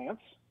Trey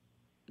Lance,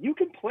 you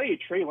can play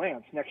Trey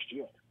Lance next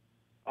year.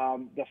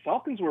 The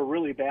Falcons were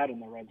really bad in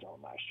the red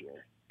zone last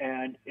year,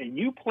 and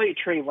you play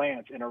Trey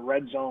Lance in a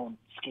red zone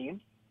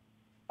scheme.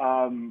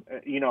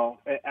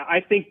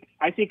 I think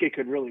it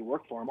could really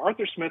work for him.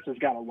 Arthur Smith has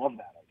got to love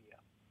that idea.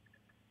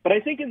 But I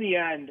think in the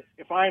end,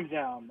 if I'm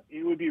them,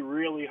 it would be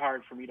really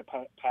hard for me to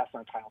pass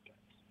on Kyle Pitts.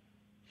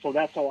 So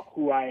that's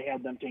who I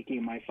had them taking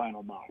in my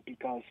final mock,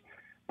 because,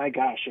 my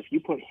gosh, if you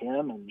put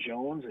him and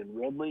Jones and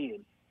Ridley,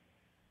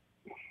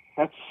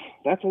 and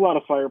that's a lot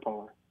of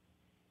firepower.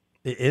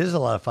 It is a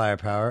lot of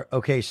firepower.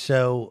 Okay,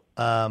 so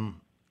I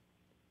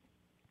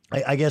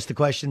guess the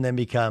question then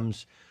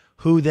becomes,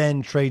 who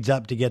then trades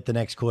up to get the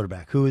next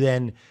quarterback? Who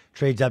then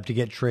trades up to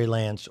get Trey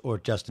Lance or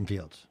Justin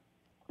Fields?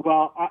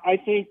 Well, I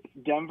think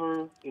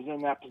Denver is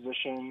in that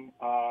position.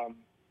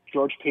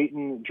 George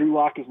Payton, Drew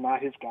Lock is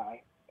not his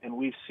guy. And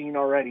we've seen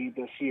already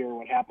this year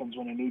what happens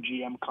when a new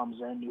GM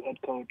comes in, new head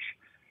coach,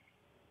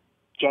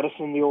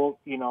 jettison the old,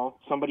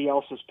 somebody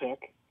else's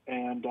pick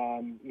and,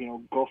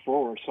 go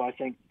forward. So I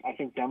think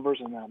Denver's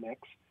in that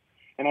mix.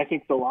 And I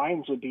think the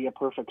Lions would be a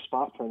perfect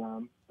spot for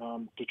them.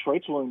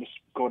 Detroit's willing to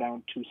go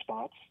down 2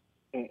 spots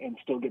and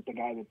still get the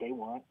guy that they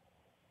want.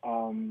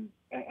 And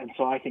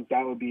so I think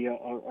that would be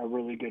a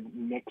really good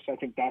mix. I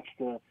think that's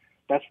the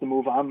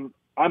move I'm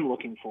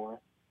looking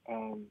for,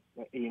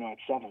 at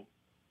 7.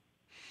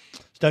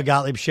 It's Doug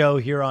Gottlieb Show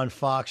here on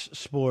Fox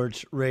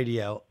Sports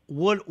Radio.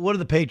 What do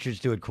the Patriots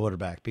do at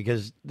quarterback?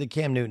 Because the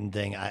Cam Newton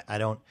thing,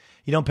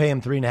 you don't pay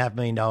him $3.5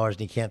 million and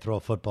he can't throw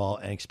a football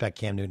and expect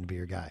Cam Newton to be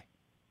your guy.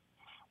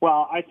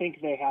 Well, I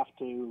think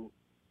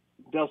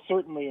they'll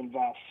certainly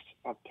invest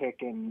a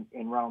pick in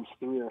rounds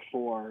 3 or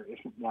 4, if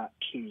not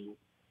 2,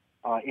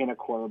 in a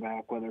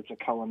quarterback, whether it's a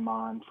Kellen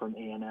Mond from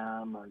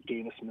A&M or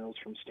Davis Mills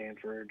from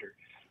Stanford or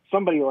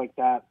somebody like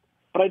that.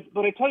 But I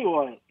tell you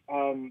what,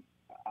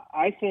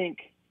 I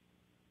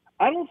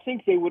don't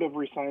think they would have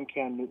re-signed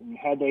Cam Newton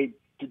had they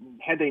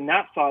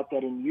not thought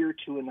that in year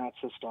 2 in that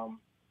system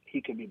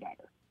he could be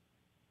better.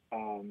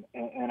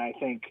 And I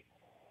think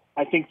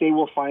they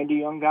will find a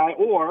young guy,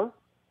 or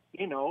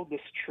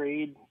this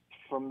trade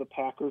from the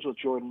Packers with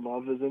Jordan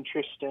Love is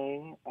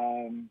interesting.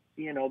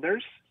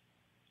 There's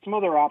some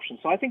other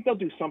options. So I think they'll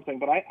do something,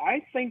 but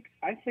I think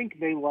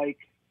they like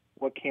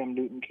what Cam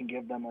Newton can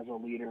give them as a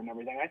leader and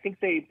everything. I think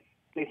they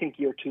think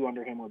year 2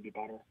 under him would be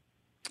better.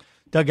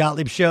 Doug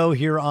Gottlieb Show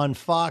here on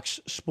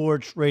Fox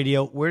Sports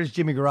Radio. Where does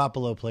Jimmy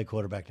Garoppolo play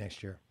quarterback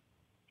next year?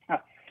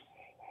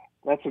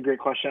 That's a great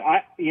question.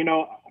 I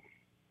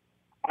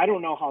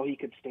don't know how he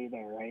could stay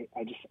there, right?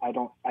 I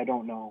don't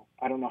know.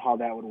 I don't know how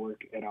that would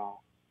work at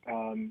all.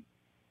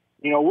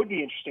 It would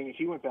be interesting if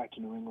he went back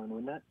to New England,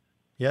 wouldn't it?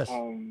 Yes.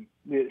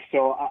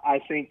 So I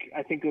think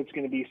there's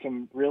going to be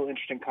some real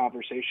interesting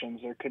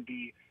conversations. There could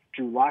be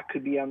Drew Lock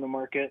could be on the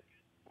market.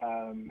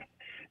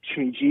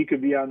 Jimmy G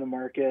could be on the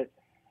market.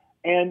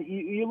 And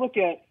you look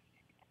at,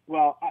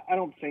 well, I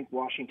don't think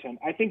Washington.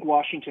 I think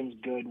Washington's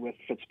good with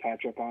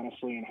Fitzpatrick,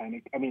 honestly, and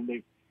Heineken. I mean,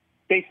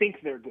 they think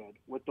they're good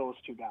with those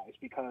 2 guys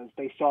because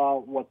they saw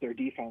what their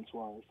defense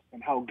was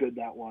and how good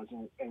that was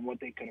and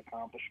what they could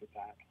accomplish with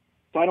that.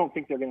 So I don't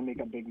think they're going to make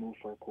a big move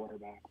for a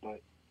quarterback.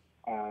 But,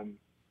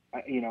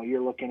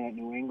 you're looking at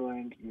New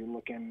England. You're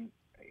looking,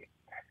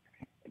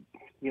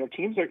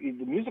 teams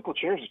the musical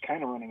chairs is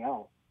kind of running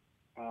out,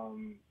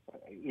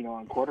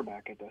 on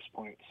quarterback at this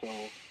point. So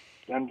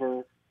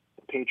Denver,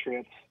 the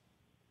Patriots,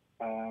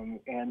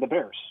 and the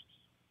Bears.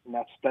 And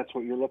that's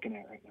what you're looking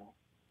at right now.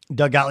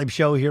 Doug Gottlieb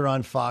Show here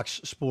on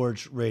Fox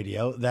Sports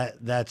Radio.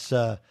 That's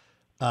the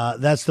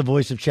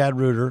voice of Chad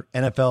Reuter,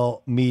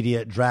 NFL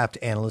media draft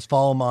analyst.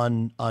 Follow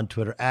him on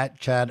Twitter at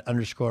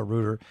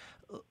Chad_Reuter.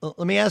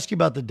 Let me ask you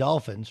about the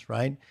Dolphins,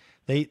 right?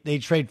 They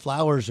trade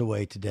Flowers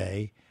away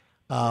today.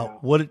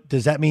 What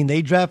does that mean?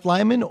 They draft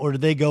linemen, or do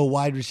they go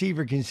wide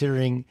receiver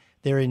considering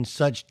they're in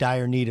such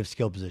dire need of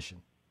skill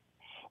position?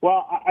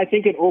 Well, I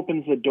think it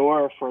opens the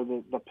door for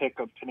the pick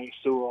of Penei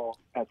Sewell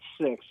at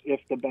 6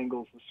 if the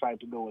Bengals decide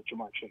to go with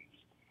Jamar Chase.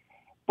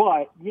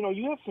 But,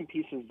 you have some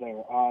pieces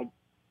there.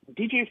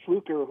 DJ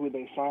Fluker, who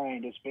they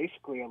signed, is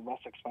basically a less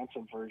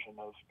expensive version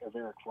of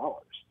Eric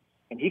Flowers,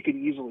 and he could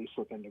easily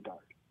slip into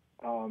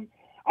guard.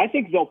 I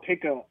think they'll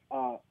pick a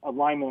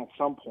lineman at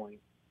some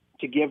point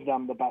to give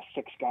them the best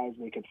 6 guys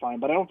they could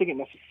find, but I don't think it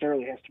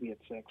necessarily has to be at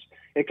 6.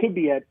 It could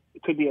be at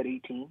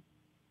 18.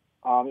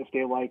 If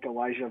they like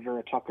Elijah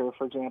Vera Tucker,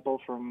 for example,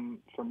 from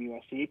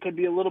USC, it could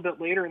be a little bit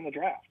later in the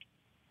draft.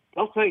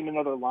 They'll take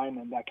another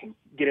lineman that can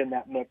get in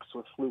that mix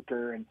with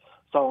Fluker and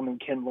Solomon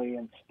Kindley,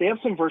 and they have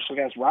some versatile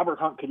guys. Robert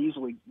Hunt could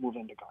easily move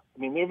into guard. I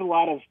mean, they have a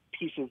lot of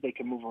pieces they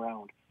can move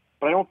around,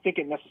 but I don't think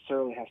it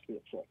necessarily has to be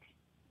at 6.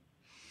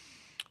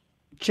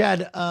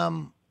 Chad,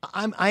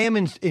 I am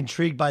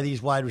intrigued by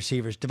these wide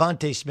receivers.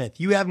 Devontae Smith,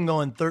 you have him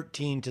going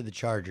 13 to the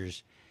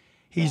Chargers.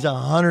 He's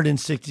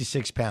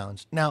 166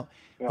 pounds. Now,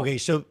 okay,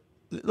 so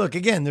look,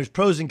 again, there's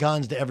pros and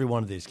cons to every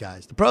one of these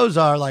guys. The pros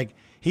are like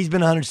he's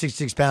been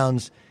 166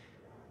 pounds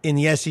in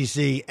the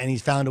SEC, and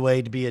he's found a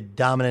way to be a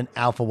dominant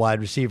alpha wide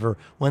receiver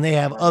when they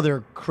have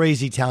other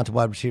crazy talented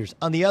wide receivers.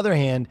 On the other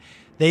hand,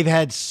 they've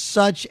had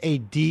such a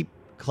deep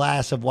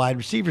class of wide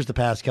receivers the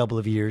past couple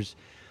of years.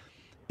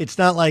 It's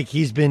not like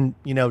he's been,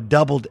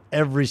 doubled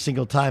every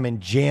single time and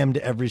jammed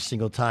every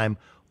single time.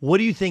 What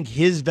do you think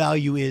his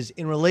value is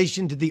in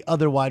relation to the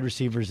other wide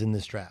receivers in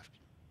this draft?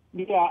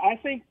 Yeah, I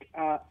think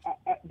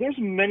there's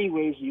many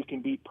ways you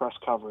can beat press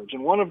coverage,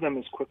 and one of them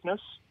is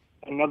quickness.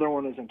 Another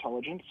one is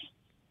intelligence.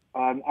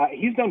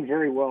 He's done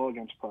very well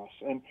against press.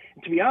 And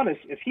to be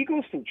honest, if he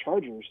goes to the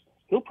Chargers,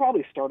 he'll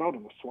probably start out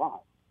in the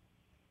slot.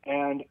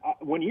 And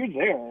when you're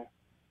there,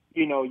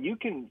 you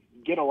can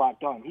get a lot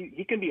done.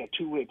 He can be a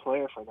two-way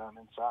player for them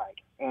inside.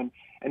 And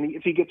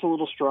if he gets a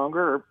little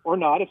stronger or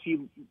not, if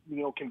he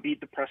can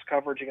beat the press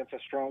coverage against a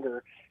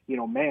stronger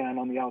man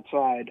on the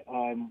outside,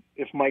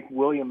 if Mike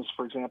Williams,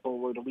 for example,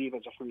 were to leave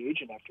as a free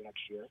agent after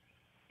next year,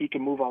 he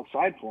can move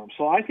outside for him.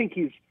 So I think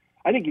he's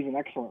an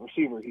excellent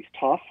receiver. He's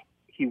tough.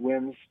 He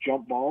wins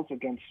jump balls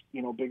against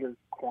bigger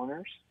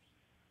corners.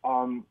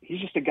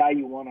 He's just a guy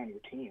you want on your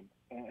team,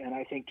 and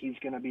I think he's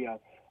going to be a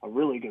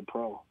really good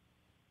pro.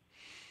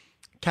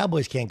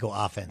 Cowboys can't go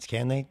offense,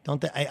 can they? Don't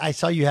they? I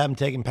saw you have them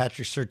taking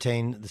Patrick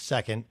Surtain the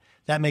second.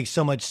 That makes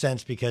so much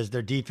sense because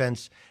their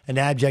defense an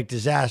abject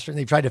disaster, and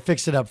they tried to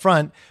fix it up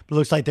front, but it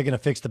looks like they're going to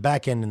fix the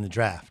back end in the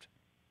draft.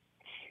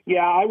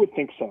 Yeah, I would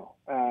think so.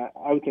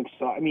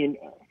 I mean,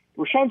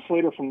 Rashawn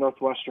Slater from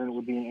Northwestern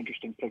would be an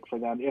interesting pick for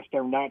them if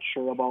they're not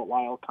sure about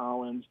Lyle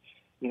Collins.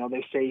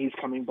 They say he's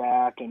coming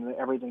back and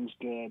everything's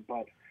good,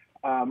 but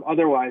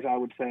otherwise I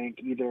would think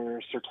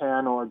either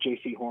Surtain or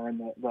J.C.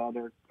 Horn, the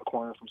other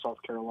corner from South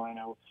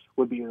Carolina,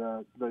 would be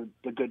the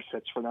good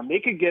fits for them. They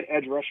could get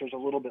edge rushers a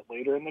little bit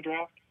later in the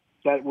draft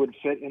that would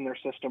fit in their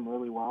system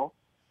really well.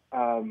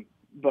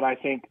 But I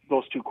think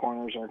those two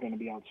corners are going to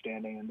be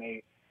outstanding. And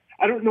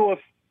I don't know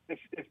if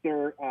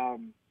they're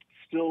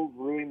still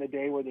ruining the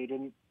day where they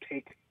didn't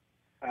take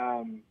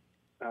Jalen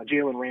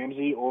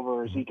Ramsey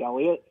over Zeke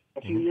Elliott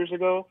a few years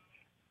ago.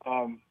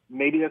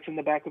 Maybe that's in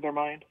the back of their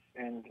mind,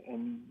 and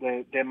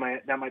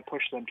that might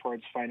push them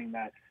towards finding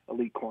that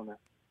elite corner.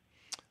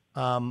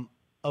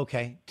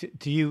 Okay,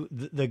 to you,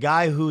 the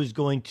guy who's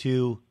going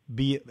to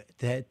be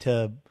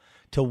to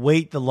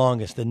wait the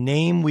longest, the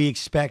name we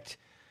expect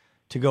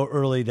to go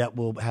early that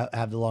will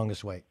have the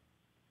longest wait.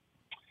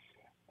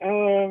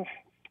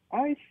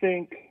 I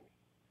think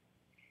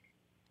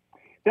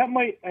that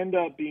might end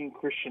up being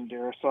Christian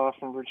Darrisaw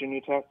from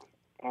Virginia Tech.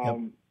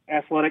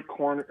 Athletic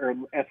corner or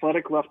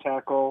athletic left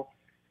tackle,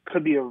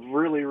 could be a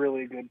really,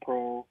 really good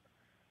pro,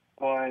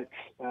 but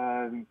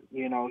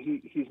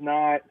he's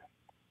not.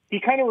 He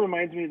kind of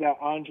reminds me of that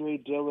Andre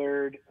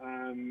Dillard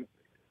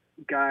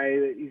guy.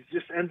 He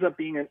just ends up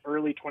being an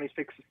early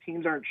 26. His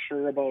teams aren't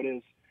sure about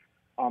his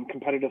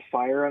competitive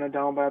fire on a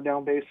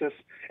down-by-down basis.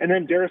 And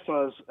then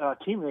Darrisaw's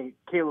teammate,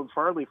 Caleb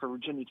Farley for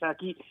Virginia Tech,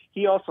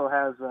 he also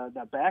has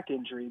that back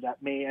injury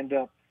that may end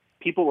up,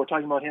 people were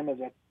talking about him as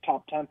a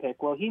top 10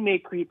 pick. Well, he may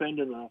creep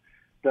into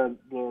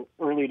the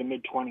early to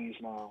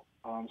mid-20s now.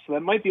 So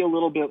that might be a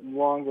little bit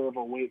longer of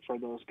a wait for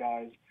those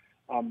guys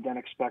than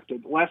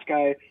expected. The last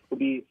guy would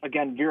be,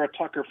 again, Vera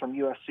Tucker from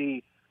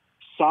USC.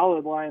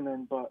 Solid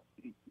lineman, but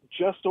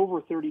just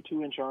over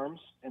 32-inch arms,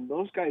 and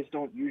those guys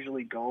don't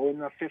usually go in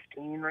the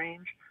 15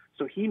 range.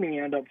 So he may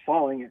end up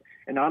falling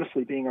and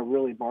honestly being a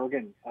really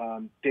bargain.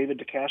 David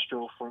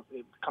DeCastro,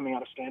 coming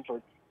out of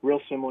Stanford, real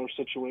similar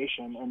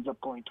situation, ends up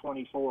going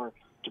 24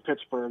 to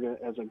Pittsburgh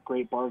as a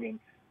great bargain.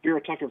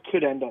 Vera Tucker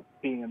could end up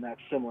being in that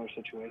similar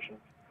situation.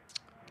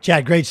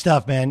 Chad, great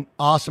stuff, man.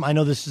 Awesome. I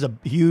know this is a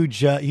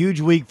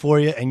huge week for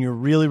you, and you're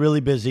really,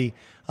 really busy.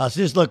 So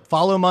just look,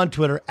 follow him on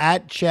Twitter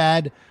at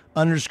Chad_Reuter.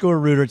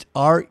 It's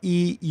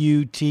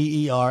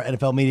REUTER,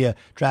 NFL Media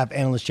Draft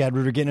Analyst Chad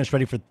Reuter, getting us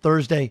ready for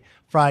Thursday,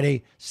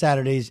 Friday,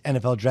 Saturday's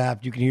NFL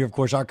Draft. You can hear, of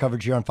course, our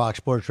coverage here on Fox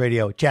Sports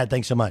Radio. Chad,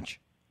 thanks so much.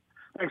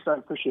 Thanks, Doug.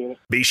 Appreciate it.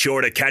 Be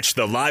sure to catch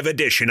the live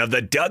edition of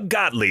the Doug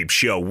Gottlieb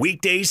Show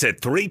weekdays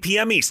at 3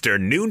 p.m.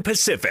 Eastern, noon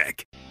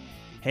Pacific.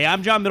 Hey,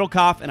 I'm John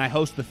Middlecoff, and I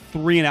host the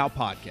 3 and Out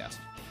podcast.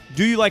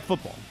 Do you like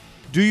football?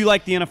 Do you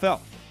like the NFL?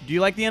 Do you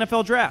like the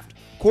NFL Draft?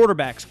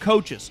 Quarterbacks,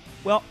 coaches?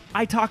 Well,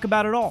 I talk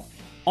about it all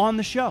on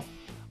the show.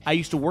 I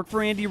used to work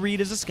for Andy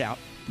Reid as a scout.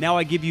 Now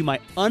I give you my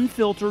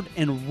unfiltered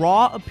and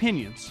raw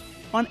opinions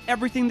on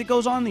everything that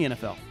goes on in the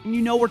NFL. And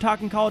you know we're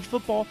talking college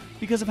football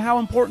because of how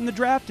important the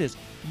draft is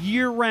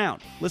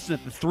year-round. Listen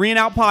to the 3 and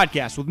Out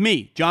podcast with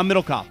me, John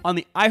Middlecoff, on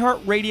the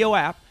iHeartRadio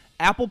app,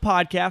 Apple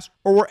Podcasts,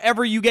 or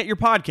wherever you get your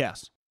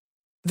podcasts.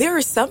 There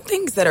are some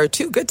things that are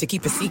too good to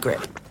keep a secret.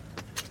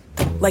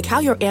 Like how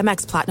your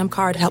Amex Platinum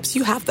card helps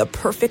you have the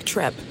perfect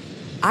trip.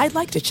 I'd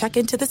like to check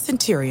into the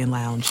Centurion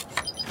Lounge.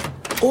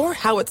 Or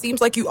how it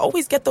seems like you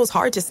always get those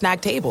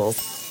hard-to-snag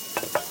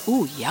tables.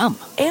 Ooh, yum.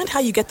 And how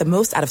you get the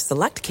most out of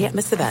select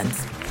can't-miss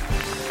events.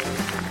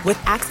 With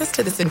access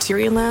to the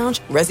Centurion Lounge,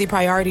 Resi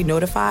Priority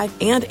Notified,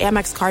 and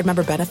Amex card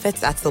member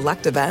benefits at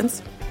select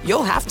events,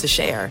 you'll have to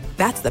share.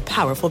 That's the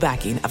powerful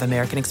backing of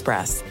American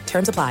Express.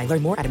 Terms apply.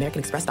 Learn more at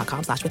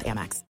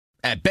americanexpress.com/withAmex.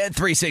 At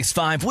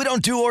Bet365, we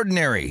don't do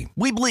ordinary.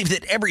 We believe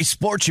that every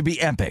sport should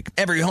be epic.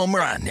 Every home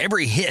run,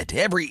 every hit,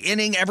 every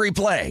inning, every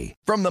play.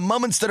 From the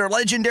moments that are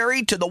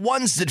legendary to the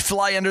ones that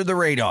fly under the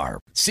radar.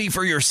 See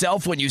for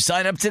yourself when you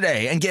sign up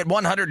today and get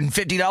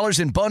 $150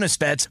 in bonus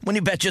bets when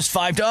you bet just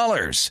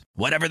 $5.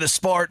 Whatever the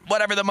sport,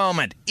 whatever the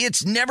moment,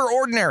 it's never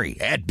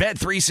ordinary at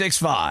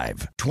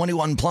Bet365.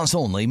 21 plus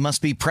only.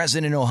 Must be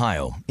present in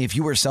Ohio. If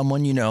you or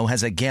someone you know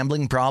has a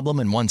gambling problem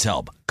and wants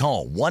help,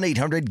 call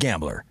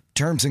 1-800-GAMBLER.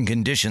 Terms and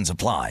conditions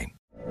apply.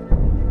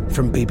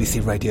 From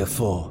BBC Radio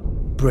 4,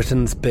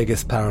 Britain's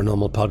biggest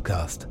paranormal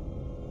podcast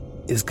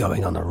is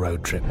going on a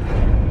road trip.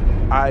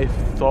 I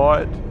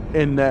thought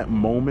in that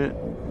moment,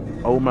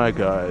 oh my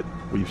God,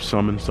 we've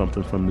summoned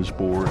something from this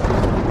board.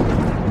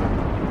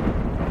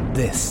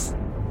 This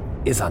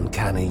is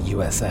Uncanny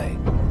USA.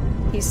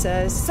 He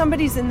says,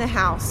 somebody's in the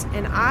house,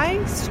 and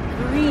I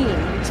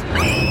screamed.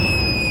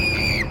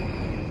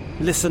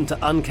 Listen to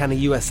Uncanny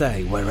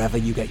USA wherever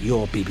you get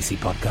your BBC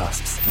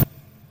podcasts,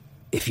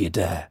 if you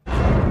dare.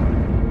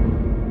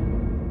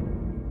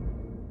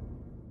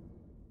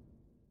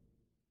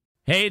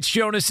 Hey, it's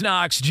Jonas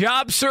Knox.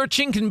 Job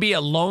searching can be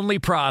a lonely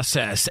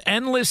process.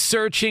 Endless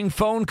searching,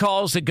 phone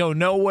calls that go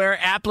nowhere,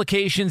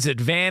 applications that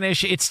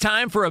vanish. It's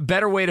time for a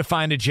better way to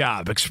find a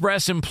job.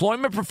 Express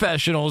Employment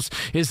Professionals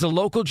is the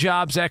local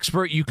jobs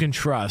expert you can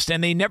trust,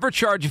 and they never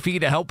charge a fee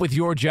to help with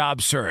your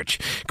job search.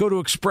 Go to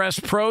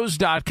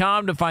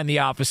expresspros.com to find the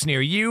office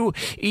near you.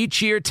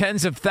 Each year,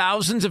 tens of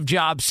thousands of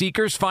job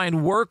seekers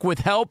find work with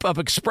help of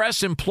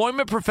Express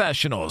Employment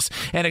Professionals,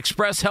 and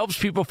Express helps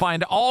people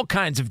find all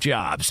kinds of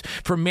jobs,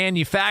 from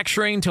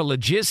manufacturing to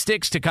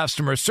logistics to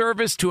customer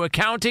service to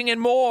accounting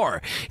and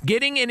more.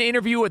 Getting an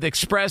interview with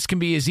Express can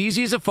be as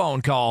easy as a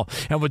phone call,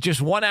 and with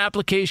just one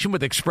application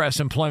with Express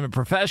Employment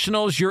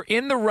Professionals, you're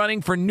in the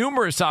running for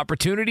numerous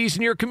opportunities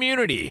in your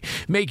community.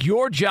 Make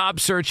your job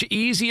search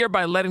easier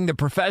by letting the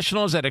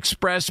professionals at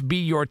Express be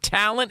your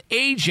talent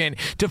agent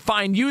to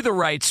find you the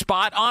right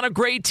spot on a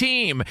great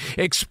team.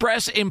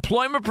 Express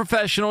Employment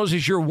Professionals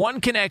is your one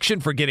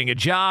connection for getting a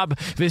job.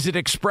 Visit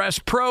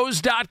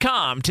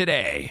expresspros.com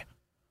today.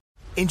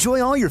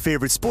 Enjoy all your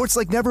favorite sports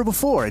like never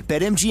before at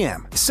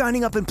BetMGM.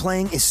 Signing up and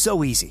playing is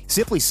so easy.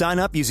 Simply sign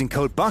up using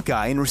code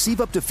Buckeye and receive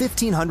up to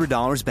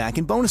 $1,500 back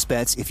in bonus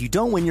bets if you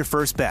don't win your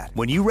first bet.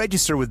 When you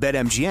register with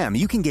BetMGM,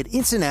 you can get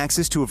instant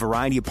access to a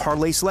variety of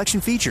parlay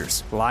selection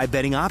features, live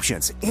betting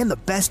options, and the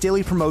best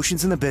daily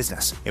promotions in the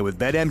business. And with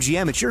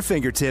BetMGM at your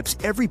fingertips,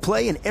 every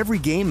play and every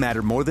game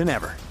matter more than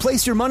ever.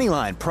 Place your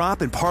moneyline,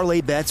 prop, and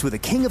parlay bets with the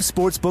king of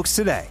sportsbooks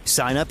today.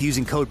 Sign up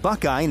using code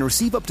Buckeye and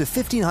receive up to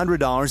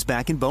 $1,500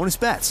 back in bonus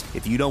bets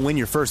if you don't win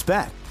your first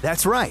bet.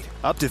 That's right,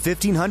 up to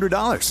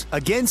 $1,500.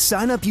 Again,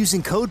 sign up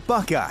using code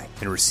Buckeye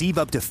and receive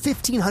up to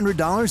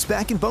 $1,500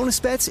 back in bonus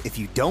bets if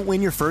you don't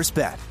win your first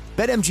bet.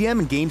 BetMGM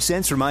and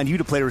GameSense remind you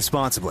to play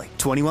responsibly.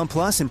 21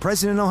 plus and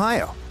present in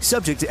Ohio.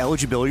 Subject to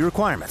eligibility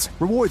requirements.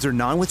 Rewards are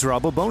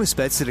non-withdrawable bonus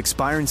bets that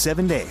expire in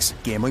 7 days.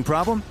 Gambling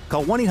problem?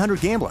 Call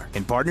 1-800-GAMBLER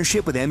in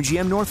partnership with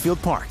MGM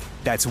Northfield Park.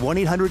 That's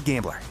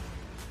 1-800-GAMBLER.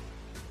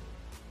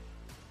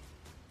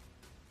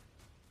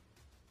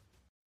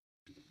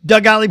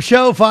 Doug Gottlieb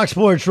Show, Fox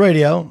Sports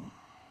Radio.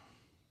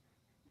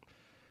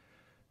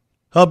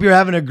 Hope you're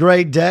having a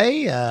great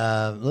day.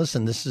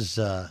 Listen, this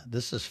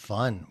is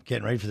fun.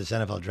 Getting ready for this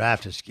NFL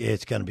draft.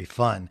 It's going to be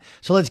fun.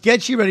 So let's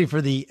get you ready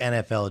for the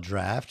NFL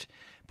draft,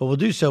 but we'll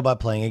do so by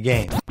playing a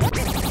game.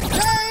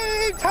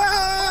 Game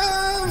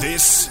time!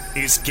 This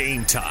is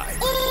Game Time.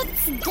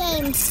 It's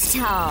game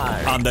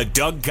time. On the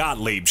Doug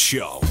Gottlieb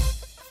Show.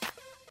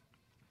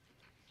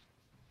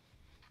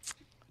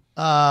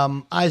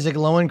 Isaac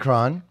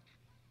Lowenkron.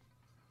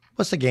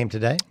 What's the game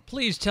today?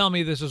 Please tell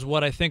me this is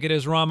what I think it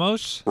is,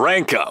 Ramos.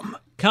 Rank 'em.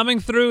 Coming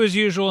through as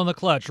usual in the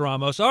clutch,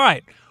 Ramos. All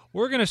right,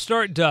 we're going to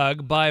start,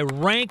 Doug, by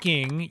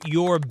ranking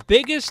your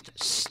biggest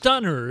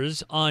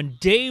stunners on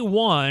day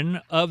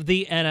one of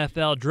the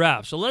NFL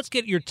draft. So let's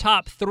get your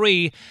top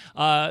three.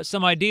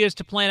 Some ideas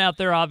to plan out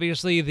there,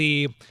 obviously.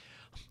 The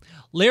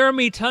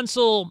Laramie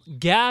Tunsil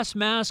gas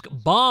mask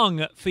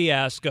bong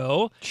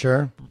fiasco.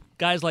 Sure.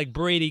 Guys like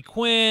Brady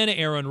Quinn,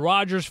 Aaron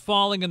Rodgers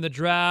falling in the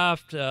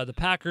draft, the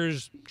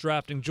Packers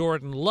drafting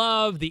Jordan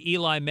Love, the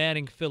Eli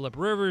Manning-Phillip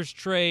Rivers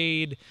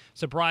trade,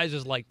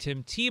 surprises like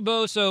Tim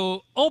Tebow.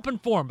 So open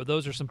form, but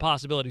those are some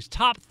possibilities.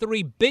 Top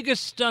three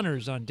biggest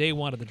stunners on day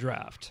one of the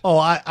draft. Oh,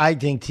 I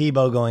think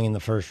Tebow going in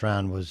the first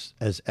round was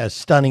as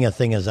stunning a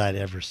thing as I'd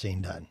ever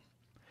seen done.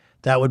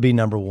 That would be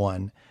number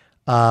one.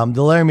 The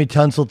Laramie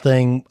Tunsil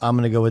thing, I'm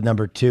going to go with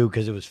number two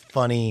because it was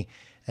funny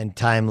and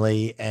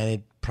timely, and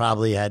it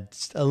probably had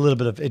a little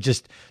bit of, it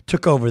just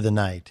took over the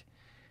night.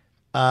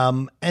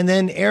 And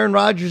then Aaron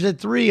Rodgers at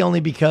three,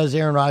 only because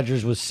Aaron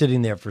Rodgers was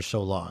sitting there for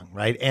so long,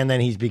 right? And then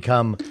he's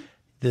become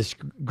this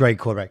great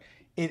quarterback.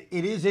 It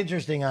is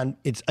interesting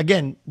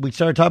again, we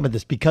started talking about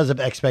this because of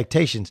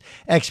expectations.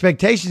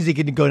 Expectations, he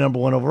could go number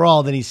one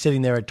overall, then he's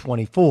sitting there at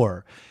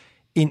 24.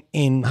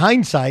 In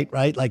hindsight,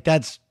 right? Like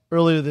that's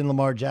earlier than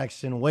Lamar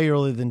Jackson, way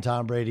earlier than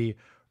Tom Brady,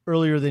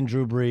 earlier than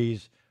Drew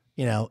Brees.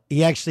 You know,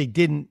 he actually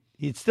didn't.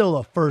 It's still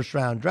a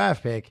first-round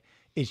draft pick.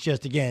 It's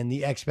just, again,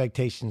 the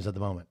expectations of the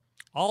moment.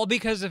 All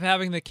because of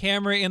having the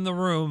camera in the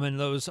room and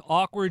those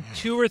awkward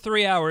 2 or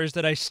 3 hours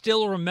that I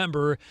still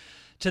remember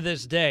to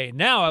this day.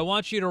 Now, I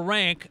want you to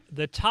rank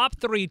the top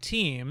three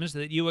teams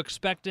that you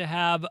expect to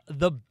have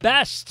the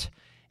best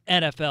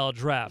NFL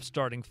draft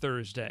starting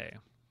Thursday.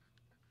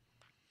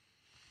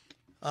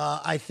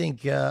 I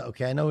think,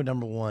 okay, I know what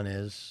number one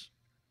is.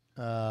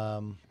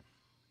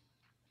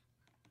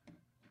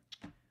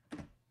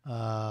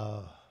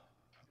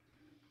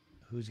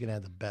 Who's going to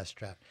have the best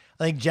draft?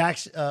 I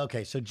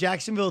think so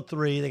Jacksonville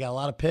 3, they got a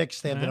lot of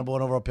picks. They have the number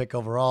one overall pick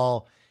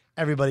overall.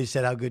 Everybody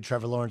said how good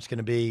Trevor Lawrence is going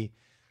to be.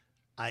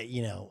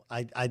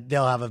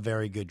 They'll have a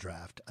very good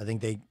draft. I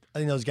think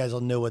those guys will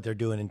know what they're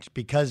doing. And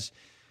because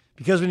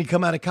when you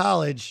come out of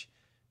college,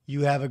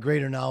 you have a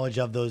greater knowledge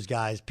of those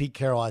guys. Pete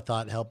Carroll, I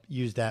thought, helped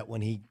use that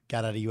when he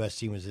got out of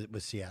USC and was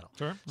with Seattle.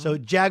 Sure. So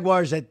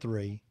Jaguars at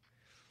 3.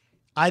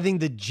 I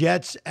think the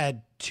Jets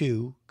at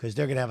 2 because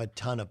they're going to have a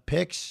ton of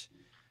picks.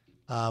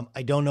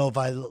 I don't know if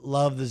I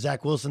love the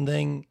Zach Wilson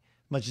thing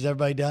much as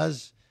everybody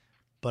does,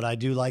 but I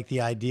do like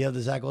the idea of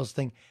the Zach Wilson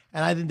thing.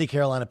 And I think the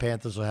Carolina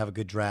Panthers will have a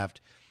good draft.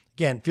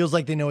 Again, feels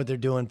like they know what they're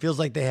doing. Feels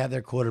like they have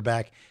their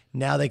quarterback.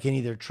 Now they can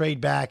either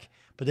trade back,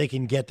 but they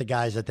can get the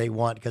guys that they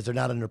want because they're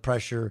not under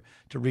pressure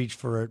to reach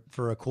for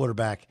a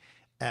quarterback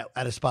at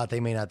a spot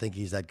they may not think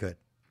he's that good.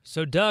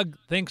 So Doug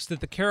thinks that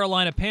the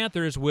Carolina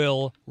Panthers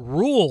will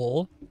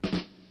rule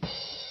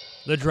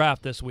the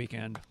draft this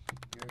weekend.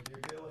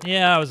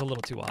 Yeah, it was a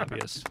little too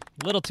obvious.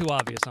 A little too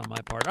obvious on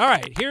my part. All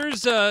right,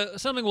 here's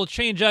something we'll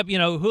change up. You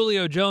know,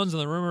 Julio Jones and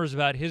the rumors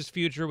about his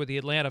future with the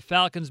Atlanta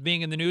Falcons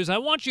being in the news. I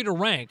want you to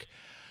rank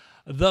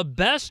the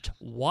best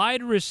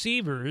wide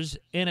receivers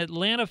in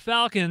Atlanta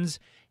Falcons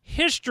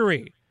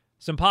history.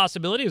 Some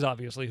possibilities,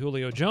 obviously,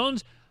 Julio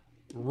Jones,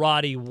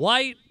 Roddy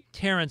White,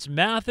 Terrence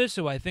Mathis,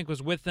 who I think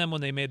was with them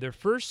when they made their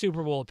first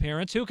Super Bowl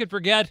appearance. Who could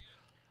forget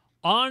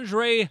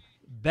Andre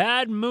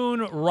Bad Moon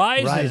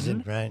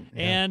Rison, right?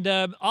 Yeah. And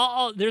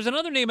there's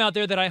another name out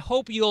there that I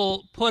hope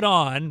you'll put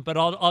on, but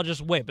I'll just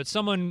wait. But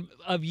someone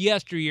of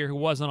yesteryear who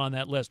wasn't on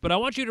that list. But I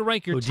want you to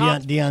rank your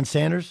top. Deion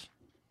Sanders?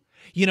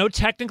 You know,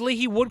 technically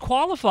he would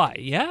qualify.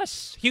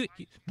 Yes.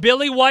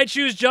 Billy White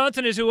Shoes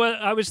Johnson is who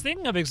I was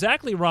thinking of.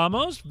 Exactly,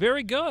 Ramos.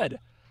 Very good.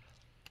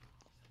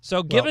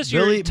 So give us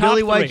your top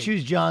Billy three. White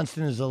Shoes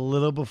Johnson is a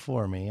little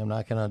before me. I'm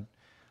not gonna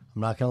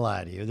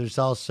lie to you. There's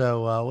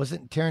also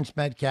wasn't Terrence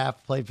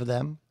Metcalf played for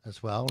them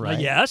as well, right?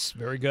 Yes,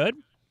 very good.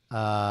 But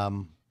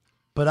I'm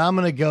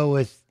gonna go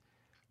with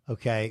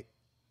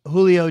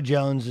Julio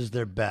Jones is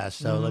their best.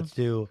 So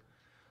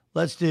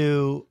let's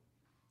do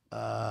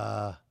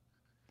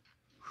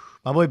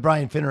my boy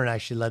Brian Finneran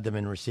actually led them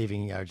in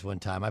receiving yards one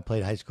time. I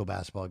played high school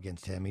basketball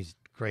against him. He's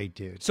a great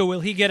dude. So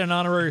will he get an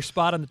honorary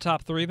spot in the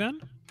top three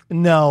then?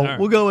 No, right.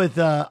 We'll go with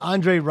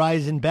Andre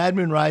Rison, Bad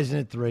Moon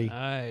Rison at 3.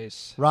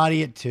 Nice.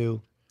 Roddy at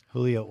 2,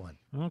 Julio at 1.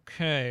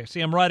 Okay.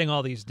 See, I'm writing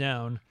all these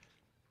down.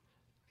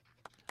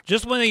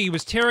 Just when he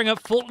was tearing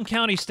up Fulton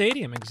County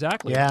Stadium,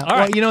 exactly. Yeah. All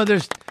right. Well,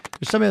 there's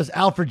somebody else.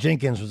 Alfred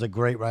Jenkins was a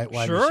great wide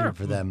receiver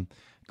for them.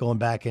 going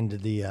back into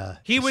the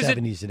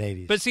 70s and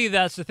 80s. But see,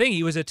 that's the thing.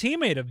 He was a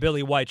teammate of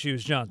Billy White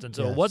Shoes Johnson,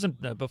 so Yes. it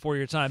wasn't before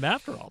your time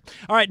after all.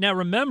 All right, now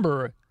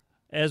remember,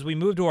 as we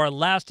move to our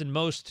last and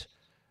most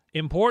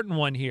important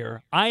one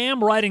here, I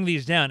am writing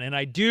these down, and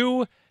I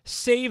do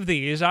save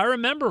these. I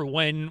remember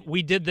when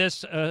we did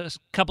this a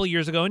couple of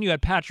years ago, and you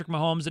had Patrick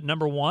Mahomes at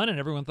number 1, and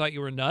everyone thought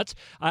you were nuts.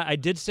 I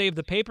did save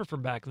the paper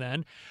from back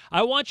then.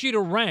 I want you to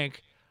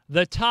rank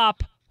the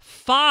top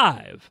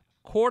 5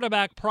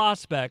 quarterback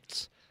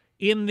prospects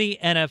in the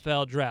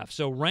NFL draft.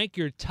 So rank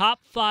your top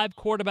 5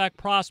 quarterback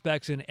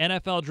prospects in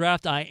NFL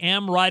draft. I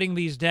am writing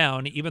these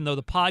down, even though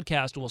the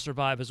podcast will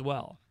survive as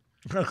well.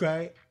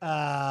 Okay.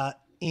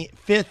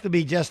 5th will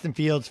be Justin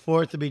Fields.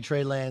 4th will be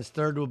Trey Lance.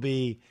 3rd will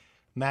be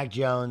Mac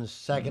Jones.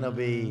 2nd will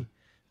be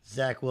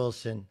Zach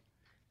Wilson.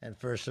 And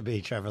 1st will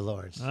be Trevor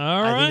Lawrence. All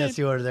I right. think that's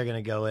the order they're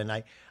going to go in.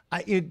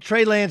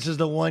 Trey Lance is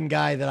the one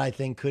guy that I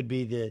think could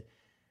be the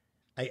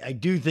 – I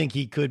do think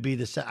he could be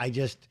the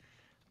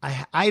 –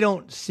 I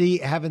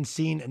haven't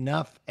seen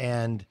enough,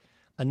 and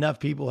enough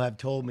people have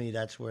told me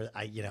that's where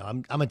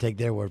I'm going to take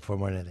their word for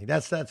more than anything.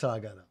 That's all I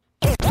got.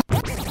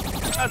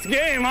 That's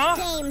game,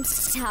 huh? Game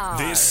time.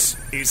 This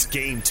is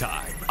Game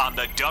Time on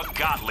the Doug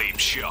Gottlieb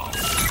Show.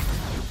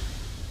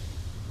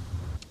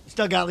 It's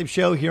Doug Gottlieb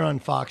Show here on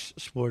Fox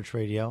Sports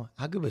Radio.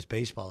 How good was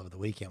baseball over the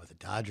weekend with the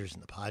Dodgers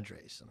and the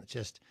Padres? And it's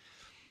just,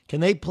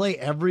 can they play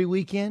every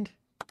weekend?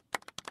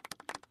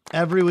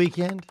 Every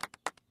weekend?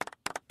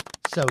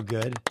 So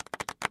good.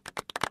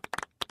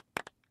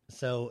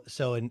 So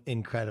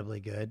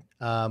incredibly good.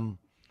 We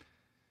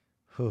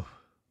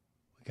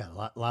got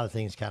a lot of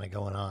things kind of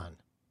going on.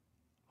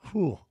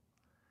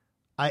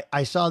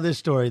 I saw this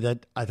story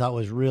that I thought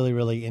was really,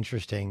 really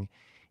interesting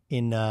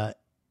in the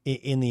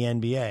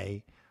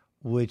NBA,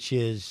 which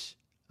is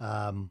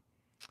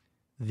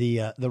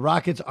the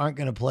Rockets aren't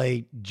going to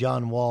play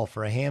John Wall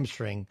for a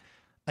hamstring.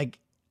 Like,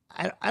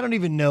 I don't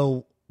even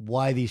know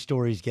why these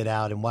stories get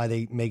out and why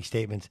they make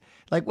statements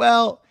like,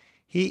 well,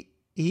 he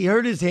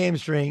hurt his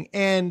hamstring,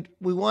 and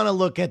we want to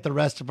look at the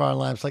rest of our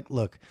lives. Like,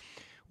 look,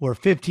 we're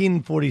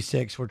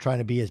 15-46. We're trying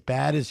to be as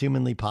bad as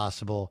humanly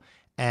possible,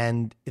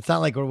 and it's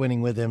not like we're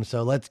winning with him.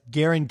 So let's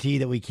guarantee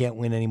that we can't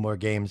win any more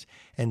games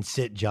and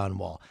sit John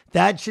Wall.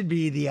 That should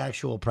be the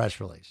actual press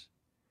release.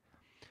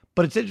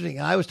 But it's interesting.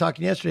 I was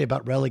talking yesterday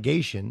about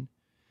relegation,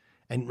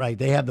 and right,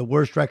 they have the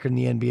worst record in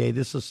the NBA.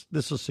 This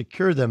will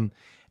secure them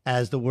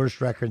as the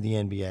worst record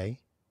in the NBA.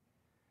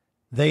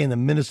 They and the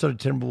Minnesota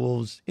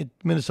Timberwolves,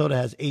 Minnesota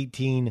has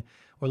 18,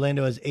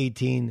 Orlando has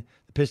 18,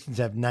 the Pistons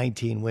have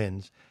 19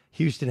 wins.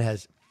 Houston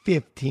has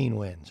 15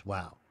 wins.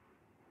 Wow.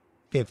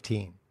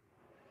 15.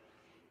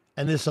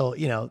 And this will,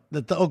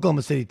 the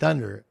Oklahoma City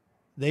Thunder,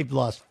 they've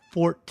lost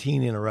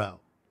 14 in a row.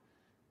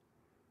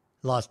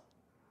 Lost,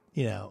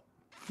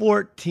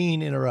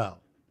 14 in a row.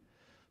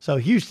 So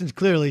Houston's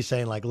clearly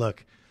saying, like,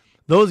 look,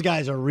 those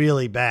guys are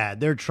really bad.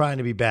 They're trying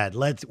to be bad.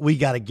 We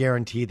got to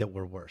guarantee that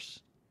we're worse.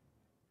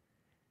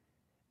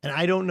 And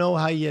I don't know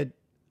how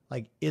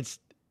this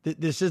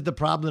is the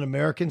problem in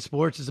American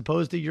sports as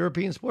opposed to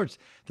European sports.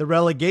 The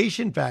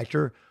relegation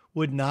factor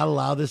would not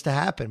allow this to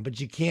happen,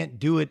 but you can't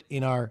do it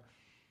in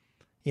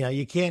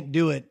you can't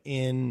do it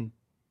in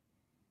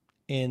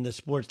the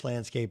sports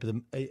landscape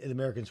of the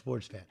American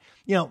sports fan.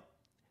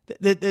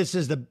 This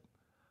is I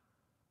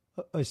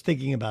was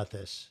thinking about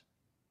this.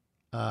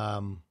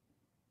 We'll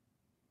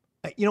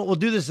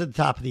do this at the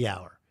top of the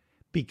hour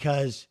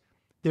because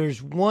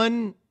there's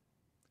one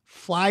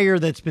flyer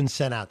that's been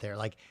sent out there.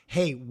 Like,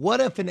 hey, what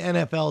if an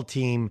NFL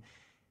team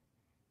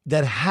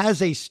that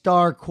has a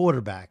star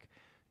quarterback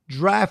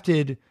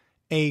drafted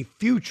a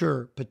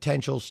future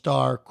potential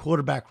star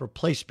quarterback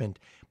replacement,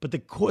 but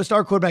the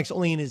star quarterback's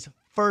only in his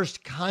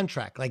first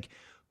contract? Like,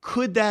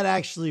 could that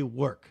actually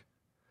work?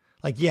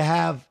 Like, you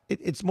have,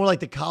 it's more like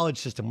the college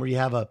system where you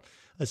have a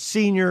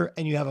senior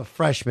and you have a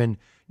freshman,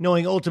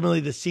 knowing ultimately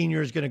the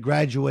senior is going to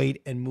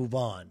graduate and move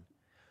on.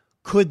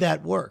 Could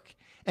that work?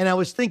 And I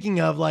was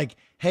thinking of like,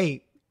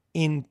 hey,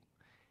 in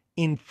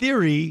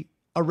theory,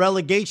 a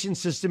relegation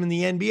system in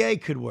the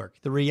NBA could work.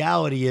 The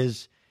reality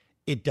is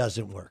it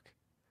doesn't work.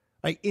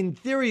 Like, in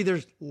theory,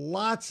 there's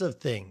lots of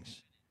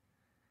things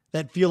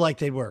that feel like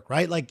they'd work,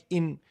 right? Like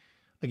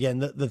again,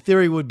 the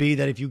theory would be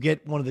that if you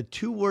get one of the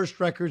 2 worst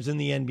records in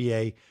the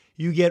NBA,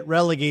 you get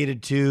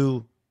relegated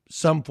to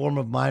some form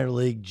of minor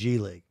league, G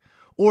League.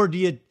 Or do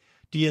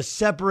you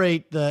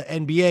separate the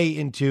NBA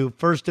into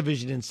first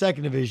division and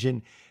second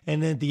division,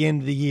 and then at the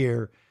end of the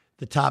year,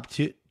 the top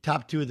two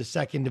of the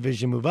second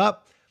division move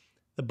up,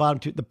 the bottom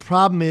 2. The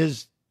problem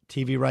is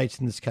TV rights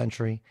in this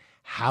country,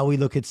 how we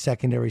look at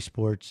secondary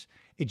sports.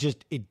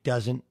 It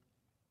doesn't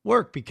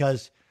work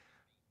because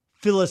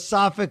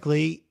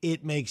philosophically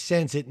it makes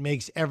sense. It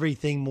makes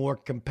everything more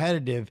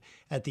competitive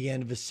at the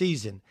end of a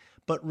season.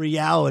 But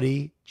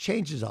reality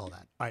changes all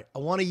that. All right, I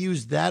want to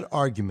use that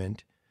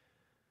argument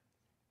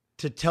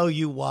to tell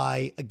you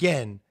why,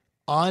 again,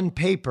 on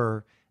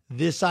paper,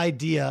 this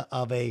idea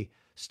of a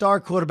star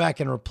quarterback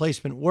and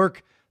replacement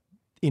work.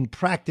 In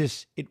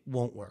practice, it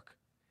won't work.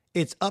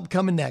 It's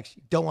upcoming next.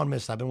 You don't want to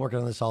miss it. I've been working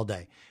on this all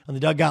day. On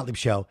the Doug Gottlieb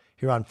Show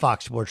here on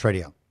Fox Sports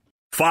Radio.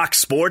 Fox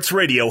Sports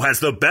Radio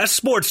has the best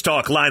sports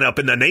talk lineup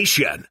in the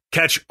nation.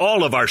 Catch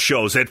all of our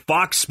shows at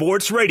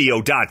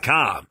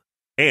foxsportsradio.com.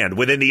 And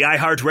within the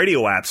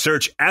iHeartRadio app,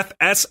 search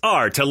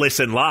FSR to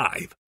listen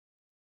live.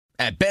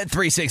 At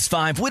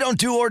Bet365, we don't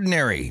do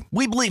ordinary.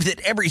 We believe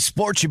that every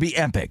sport should be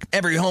epic.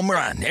 Every home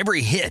run,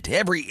 every hit,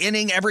 every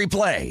inning, every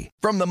play.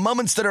 From the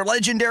moments that are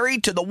legendary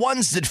to the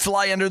ones that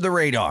fly under the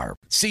radar.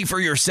 See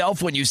for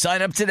yourself when you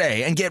sign up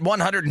today and get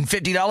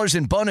 $150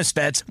 in bonus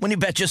bets when you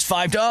bet just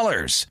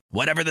 $5.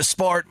 Whatever the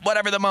sport,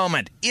 whatever the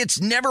moment, it's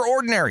never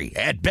ordinary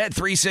at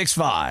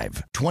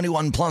Bet365.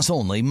 21 plus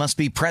only. Must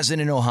be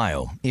present in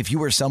Ohio. If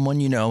you or someone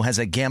you know has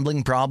a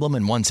gambling problem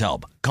and wants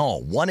help,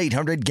 call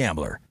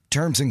 1-800-GAMBLER.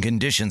 Terms and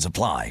conditions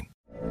apply.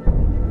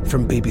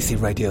 From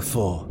BBC Radio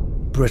 4,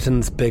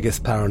 Britain's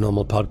biggest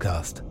paranormal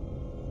podcast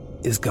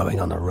is going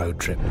on a road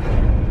trip.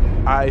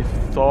 I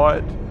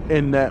thought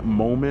in that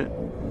moment,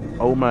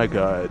 oh my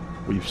God,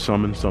 we've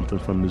summoned something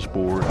from this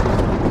board.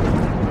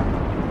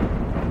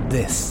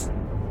 This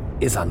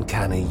is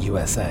Uncanny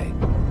USA.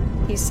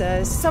 He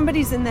says,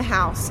 somebody's in the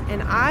house,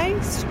 and I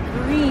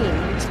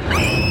screamed.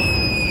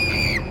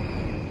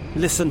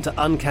 Listen to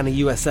Uncanny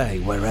USA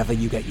wherever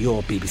you get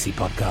your BBC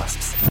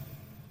podcasts,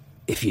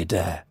 if you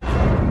dare.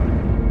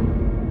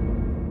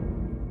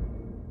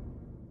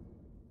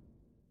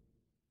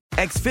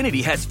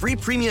 Xfinity has free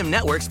premium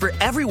networks for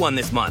everyone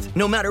this month,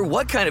 no matter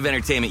what kind of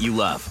entertainment you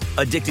love.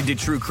 Addicted to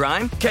true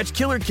crime? Catch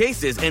killer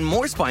cases and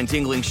more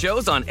spine-tingling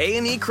shows on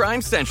A&E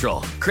Crime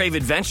Central. Crave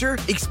adventure?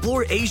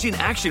 Explore Asian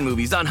action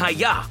movies on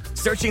Hi-Ya.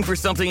 Searching for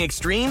something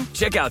extreme?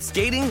 Check out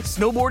skating,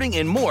 snowboarding,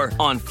 and more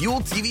on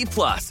Fuel TV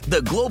Plus,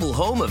 the global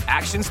home of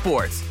action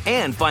sports.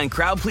 And find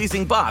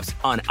crowd-pleasing bops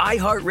on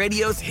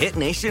iHeartRadio's Hit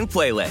Nation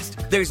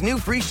playlist. There's new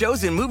free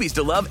shows and movies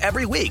to love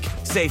every week.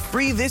 Say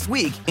free this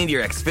week in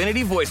your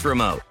Xfinity voice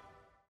remote.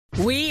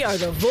 We are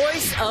the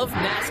voice of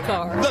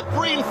NASCAR. The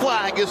green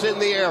flag is in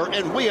the air,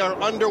 and we are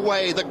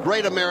underway. The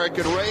Great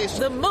American Race.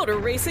 The Motor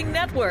Racing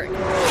Network.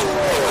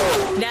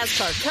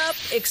 NASCAR Cup,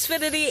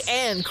 Xfinity,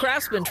 and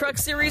Craftsman Truck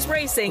Series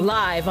Racing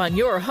live on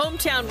your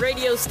hometown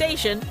radio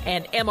station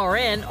and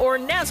MRN or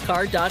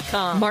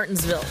NASCAR.com.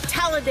 Martinsville,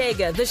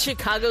 Talladega, the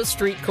Chicago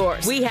Street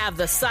Course. We have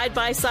the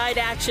side-by-side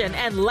action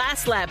and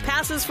last lap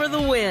passes for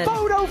the win.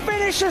 Photo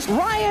finishes.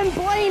 Ryan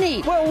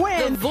Blaney will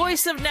win. The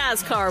voice of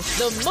NASCAR,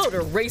 the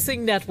Motor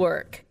Racing Network.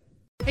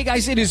 Hey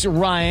guys, it is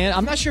Ryan.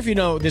 I'm not sure if you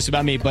know this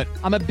about me, but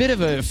I'm a bit of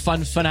a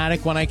fun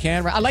fanatic when I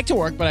can. I like to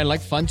work, but I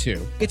like fun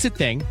too. It's a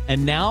thing.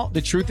 And now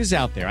the truth is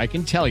out there. I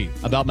can tell you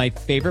about my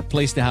favorite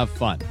place to have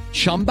fun.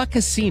 Chumba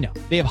Casino.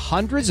 They have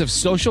hundreds of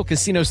social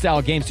casino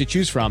style games to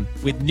choose from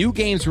with new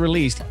games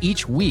released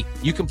each week.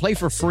 You can play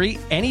for free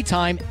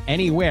anytime,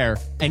 anywhere.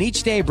 And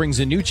each day brings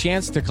a new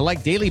chance to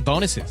collect daily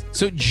bonuses.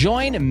 So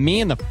join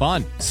me in the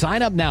fun.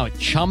 Sign up now at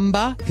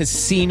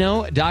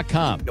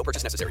ChumbaCasino.com. No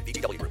purchase necessary.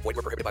 VGW Group. Void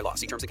where prohibited by law.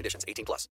 See terms and conditions. 18+.